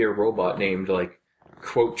 he could be a robot named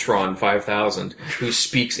Quotron 5000 who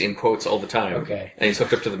speaks in quotes all the time. Okay. And he's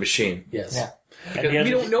hooked up to the machine. Yes. Yeah. Because we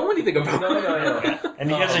don't know anything about him. No. And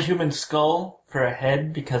he has a human skull for a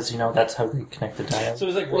head because, that's how they connect the dial. So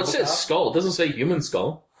it's like Well, it says skull. It doesn't say human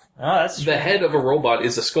skull. Oh, that's true. The head of a robot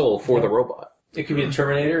is a skull for the robot. It could be a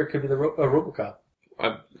Terminator. It could be a RoboCop.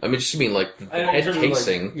 I mean, just mean the I know, in head terms of,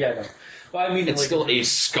 casing. Yeah, no. Well, I mean, It's still a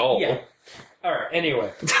skull. Yeah. All right.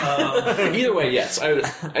 Anyway. Either way, yes.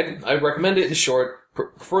 I recommend it in short.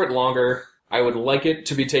 Prefer it longer. I would like it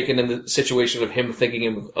to be taken in the situation of him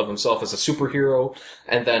thinking of himself as a superhero,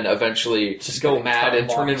 and then eventually just go mad and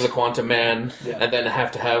turn into the Quantum Man, and then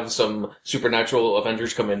have to have some supernatural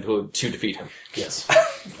Avengers come in to defeat him. Yes.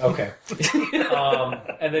 Okay.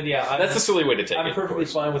 And then that's the silly way to take it. I'm perfectly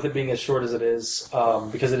fine with it being as short as it is,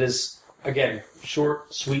 because it is, again,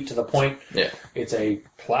 short, sweet, to the point. Yeah. It's a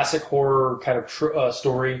classic horror kind of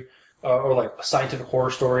story, or a scientific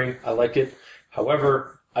horror story. I like it.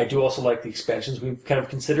 However, I do also like the expansions we've kind of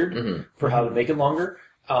considered for how to make it longer.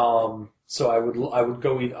 So I would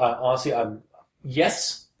go honestly, I'm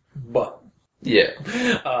yes, but yeah.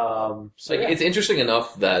 So It's interesting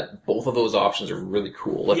enough that both of those options are really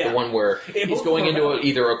cool. The one where he's going into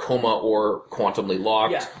either a coma or quantumly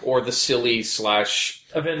locked, or the silly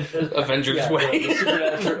 / Avengers way. The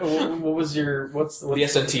supernatural. What was what's the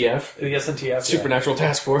SNTF? The SNTF. Supernatural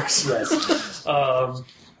Task Force. Yes.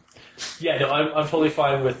 I'm totally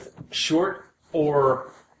fine with short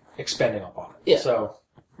or expanding upon it. Yeah. So,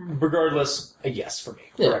 regardless, a yes for me.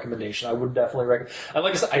 A recommendation. I would definitely recommend. And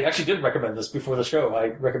like I said, I actually did recommend this before the show. I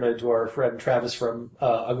recommended it to our friend Travis from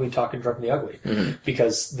Ugly Talk and Drunk and the Ugly,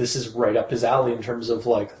 because this is right up his alley in terms of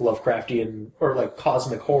Lovecraftian or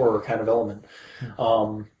cosmic horror kind of element.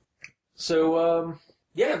 That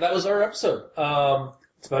was our episode.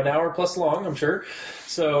 It's about an hour plus long, I'm sure.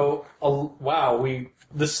 So, wow,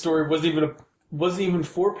 this story wasn't even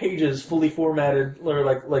 4 pages fully formatted, or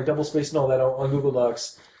like double spaced and all that on Google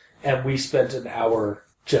Docs, and we spent an hour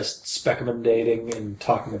just speculating and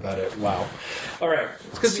talking about it. Wow. All right.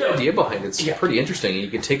 Because the idea behind it's pretty interesting.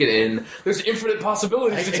 You can take it in. There's infinite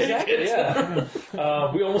possibilities to take it. Yeah.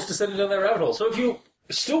 We almost descended down that rabbit hole. So if you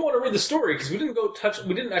still want to read the story, because we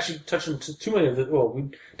didn't actually touch into too many of the. Well,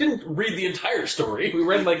 we didn't read the entire story. We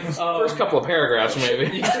read like first couple of paragraphs,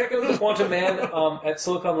 maybe. You can check out the Quantum Man at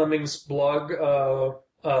Silicon Lemmings blog.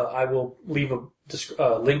 I will leave a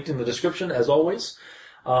linked in the description as always.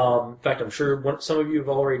 In fact, I'm sure some of you have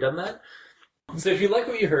already done that. So if you like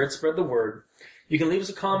what you heard, spread the word. You can leave us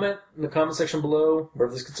a comment in the comment section below,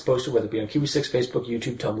 wherever this gets posted, whether it be on Kiwi6, Facebook,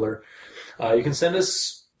 YouTube, Tumblr. You can send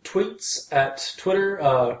us tweets at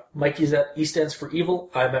Twitter. Mikey's at E stands for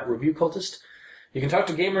evil. I'm at Review Cultist. You can talk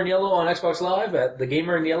to Gamer in Yellow on Xbox Live at the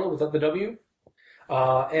Gamer in Yellow without the W.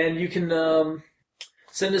 And you can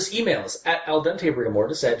send us emails at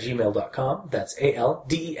aldenterigamortis@gmail.com. That's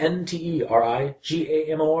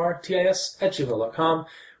aldenterigamortis@gmail.com.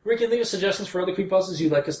 Where you can leave us suggestions for other creepypastas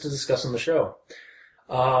you'd like us to discuss on the show.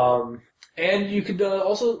 And you could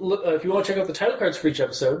also look, if you want to check out the title cards for each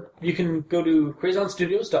episode, you can go to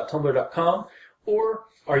crazonstudios.tumblr.com or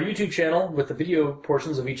our YouTube channel with the video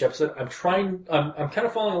portions of each episode. I'm kind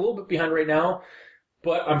of falling a little bit behind right now,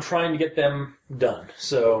 but I'm trying to get them done.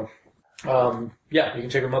 So, you can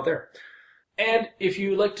check them out there. And if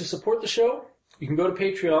you like to support the show, you can go to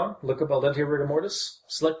Patreon, look up Al Dente Rigor Mortis,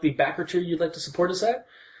 select the backer tier you'd like to support us at.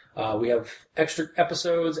 We have extra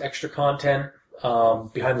episodes, extra content,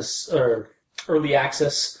 behind this, early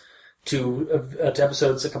access to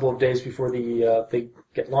episodes a couple of days before they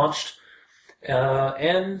get launched.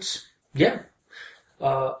 And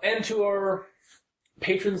to our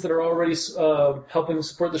patrons that are already helping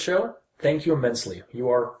support the show, thank you immensely. You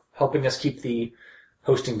are helping us keep the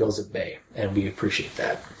hosting bills at bay, and we appreciate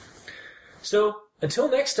that. So, until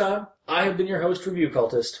next time, I have been your host, Review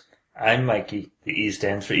Cultist. I'm Mikey. The E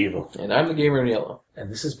stands for evil. And I'm the Gamer in Yellow. And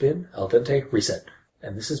this has been Al Dente Reset.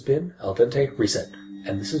 And this has been Al Dente Reset.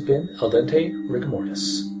 And this has been Al Dente Rigor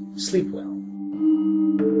Mortis. Sleep well.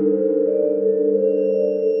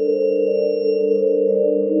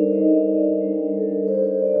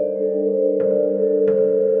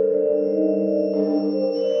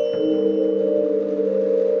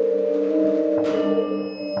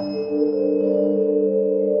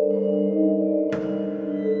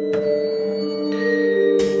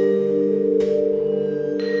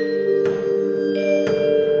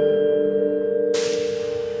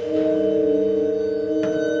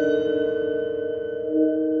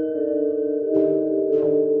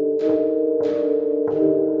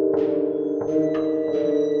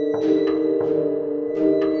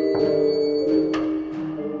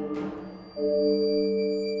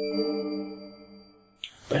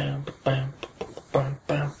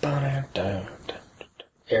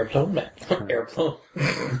 Airplane man. Airplane.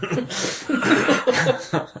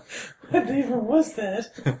 What even was that?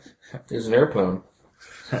 There's an airplane.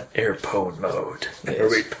 Airpone mode. Where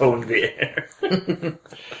we pwned the air.